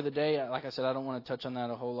 Enjoy the day. Like I said, I don't want to touch on that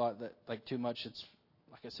a whole lot, too much. It's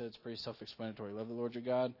like I said, it's pretty self-explanatory. Love the Lord your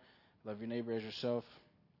God. Love your neighbor as yourself.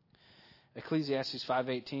 Ecclesiastes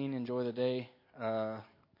 5:18. Enjoy the day.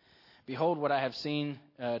 Behold, what I have seen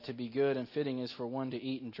to be good and fitting is for one to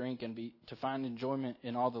eat and drink and to find enjoyment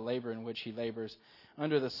in all the labor in which he labors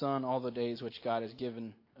under the sun all the days which God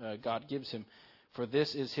gives him. For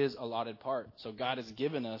this is his allotted part. So God has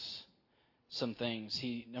given us some things.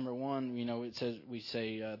 Number 1, it says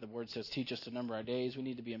the word says, teach us to number our days. We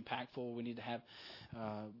need to be impactful. We need to have,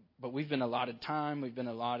 but we've been allotted time. We've been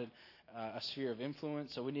allotted a sphere of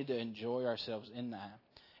influence. So we need to enjoy ourselves in that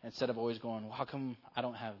instead of always going, well, how come I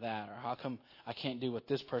don't have that? Or how come I can't do what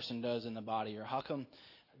this person does in the body? Or how come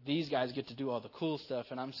these guys get to do all the cool stuff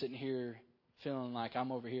and I'm sitting here feeling like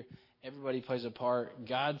I'm over here? Everybody plays a part.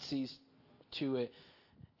 God sees to it.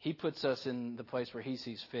 He puts us in the place where he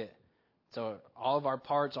sees fit. So all of our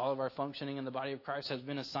parts, all of our functioning in the body of Christ has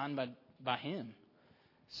been assigned by him.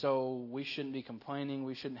 So we shouldn't be complaining.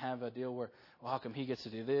 We shouldn't have a deal where, well, how come he gets to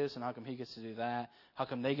do this and how come he gets to do that? How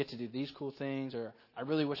come they get to do these cool things? Or I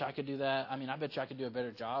really wish I could do that. I mean, I bet you I could do a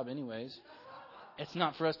better job anyways. It's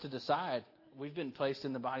not for us to decide. We've been placed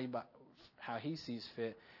in the body by how he sees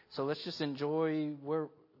fit. So let's just enjoy where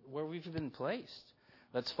we've been placed.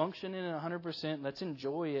 Let's function in it 100%. Let's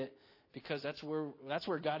enjoy it, because that's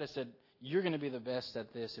where God has said, you're going to be the best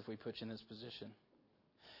at this if we put you in this position.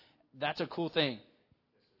 That's a cool thing.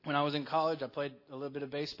 When I was in college, I played a little bit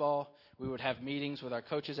of baseball. We would have meetings with our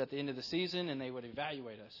coaches at the end of the season, and they would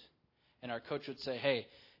evaluate us. and our coach would say, hey,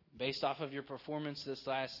 based off of your performance this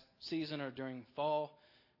last season or during fall,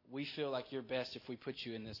 we feel like you're best if we put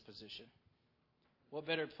you in this position. What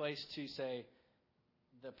better place to say,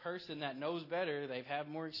 the person that knows better, they've had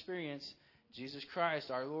more experience, Jesus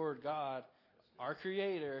Christ, our Lord God, our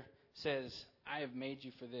Creator, says, I have made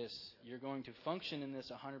you for this. You're going to function in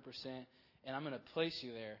this 100%, and I'm going to place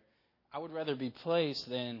you there. I would rather be placed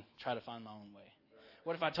than try to find my own way.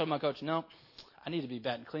 What if I told my coach, no, I need to be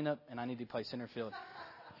batting cleanup, and I need to play center field?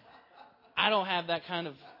 I don't have that kind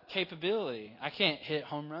of capability. I can't hit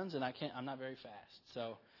home runs, and I'm not very fast.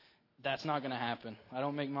 So that's not going to happen. I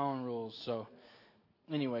don't make my own rules. So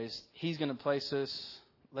anyways, he's going to place us.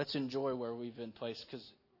 Let's enjoy where we've been placed, because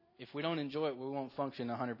if we don't enjoy it, we won't function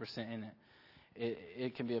 100% in it.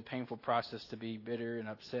 It can be a painful process to be bitter and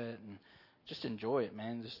upset, and just enjoy it,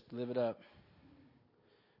 man. Just live it up.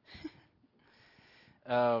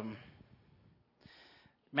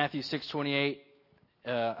 Matthew 6:28,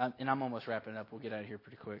 and I'm almost wrapping up. We'll get out of here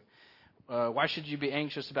pretty quick. Why should you be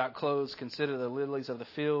anxious about clothes? Consider the lilies of the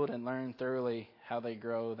field and learn thoroughly how they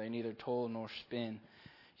grow. They neither toil nor spin.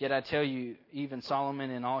 Yet I tell you, even Solomon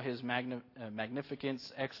in all his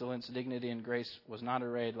magnificence, excellence, dignity, and grace was not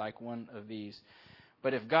arrayed like one of these.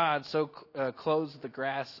 But if God so clothes the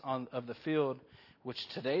grass of the field, which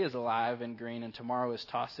today is alive and green and tomorrow is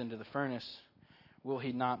tossed into the furnace, will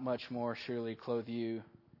he not much more surely clothe you,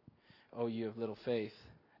 O you of little faith?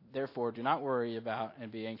 Therefore, do not worry about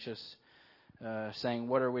and be anxious, saying,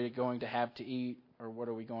 what are we going to have to eat, or what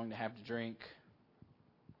are we going to have to drink,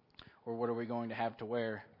 or what are we going to have to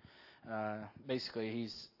wear? Basically,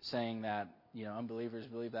 he's saying that, unbelievers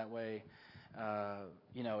believe that way.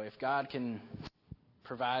 If God can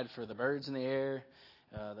provide for the birds in the air,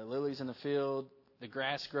 the lilies in the field, the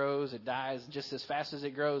grass grows, it dies just as fast as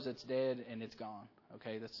it grows, it's dead and it's gone.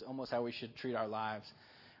 Okay, that's almost how we should treat our lives.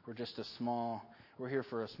 We're here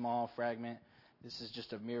for a small fragment. This is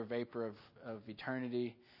just a mere vapor of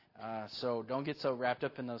eternity. So don't get so wrapped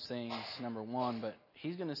up in those things, number one, but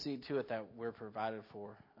he's going to see to it that we're provided for.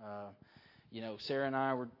 Sarah and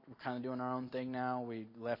I, we're kind of doing our own thing now. We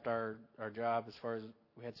left our job as far as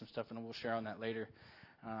we had some stuff, and we'll share on that later.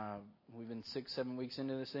 We've been 6-7 weeks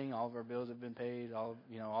into this thing. All of our bills have been paid.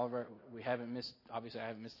 We haven't missed, obviously I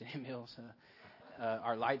haven't missed any meals.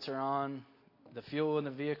 Our lights are on. The fuel in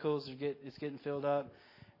the vehicles it's getting filled up.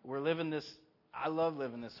 We're living this. I love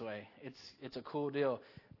living this way. It's a cool deal.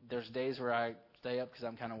 There's days where I stay up because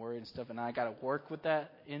I'm kind of worried and stuff, and I got to work with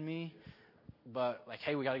that in me. But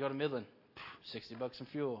hey, we got to go to Midland. $60 in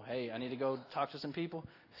fuel. Hey, I need to go talk to some people.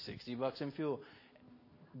 $60 in fuel.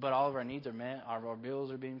 But all of our needs are met. Our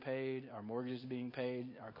bills are being paid. Our mortgage is being paid.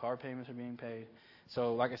 Our car payments are being paid.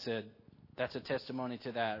 So, like I said, that's a testimony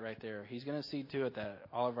to that right there. He's going to see to it that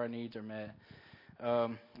all of our needs are met.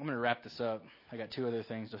 I'm going to wrap this up. I got 2 other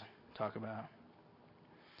things to talk about.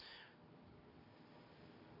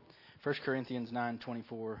 1 Corinthians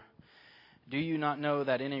 9:24. Do you not know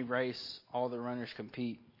that in a race all the runners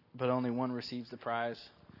compete, but only one receives the prize?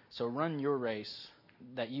 So run your race,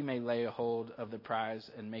 that you may lay a hold of the prize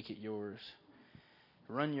and make it yours.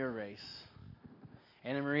 Run your race.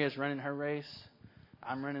 Anna Maria's running her race.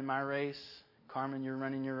 I'm running my race. Carmen, you're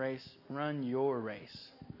running your race. Run your race.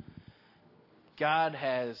 God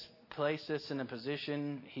has placed us in a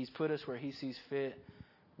position. He's put us where He sees fit.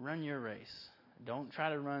 Run your race. Don't try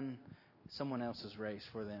to run someone else's race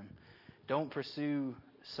for them. Don't pursue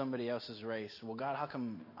somebody else's race. Well, God, how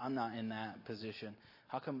come I'm not in that position?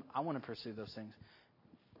 How come I want to pursue those things?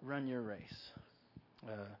 Run your race.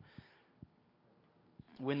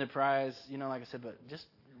 Win the prize, like I said, but just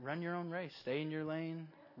run your own race. Stay in your lane.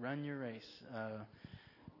 Run your race.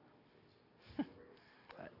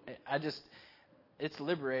 It's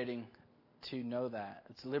liberating to know that.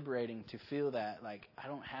 It's liberating to feel that. Like, I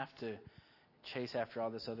don't have to chase after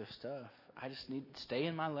all this other stuff. I just need to stay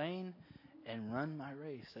in my lane and run my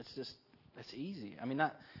race. That's easy. I mean,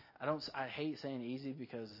 I hate saying easy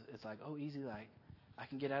because it's like, oh, easy, like I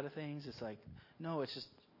can get out of things. It's like, no, it's just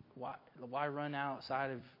why run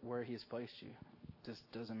outside of where He has placed you? It just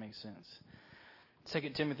doesn't make sense.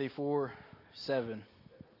 2 Timothy 4:7.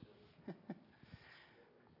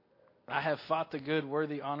 I have fought the good,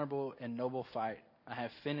 worthy, honorable, and noble fight. I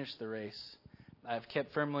have finished the race. I have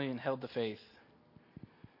kept firmly and held the faith.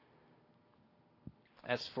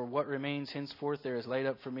 As for what remains henceforth, there is laid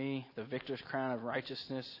up for me the victor's crown of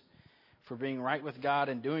righteousness, for being right with God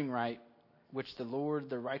and doing right, which the Lord,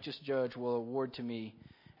 the righteous judge, will award to me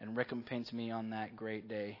and recompense me on that great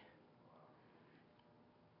day.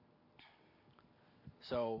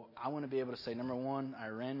 So I want to be able to say, number one, I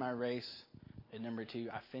ran my race, and number two,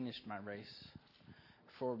 I finished my race.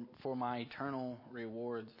 for my eternal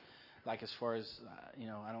rewards. Like as far as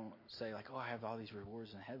I don't say like, oh, I have all these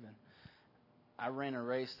rewards in heaven. I ran a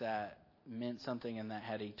race that meant something and that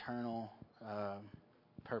had eternal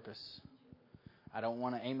purpose. I don't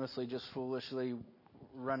want to aimlessly, just foolishly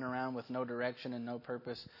run around with no direction and no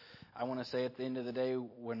purpose. I want to say at the end of the day,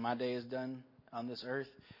 when my day is done on this earth,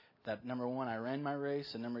 that number one, I ran my race,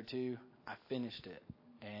 and number two, I finished it,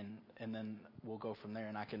 and then we'll go from there.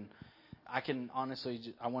 And I can honestly,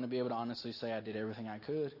 I want to be able to honestly say I did everything I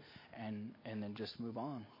could, and then just move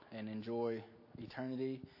on and enjoy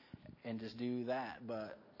eternity and just do that.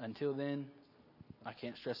 But until then, I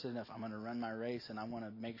can't stress it enough. I'm going to run my race, and I want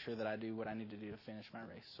to make sure that I do what I need to do to finish my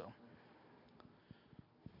race. So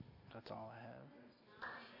that's all I have.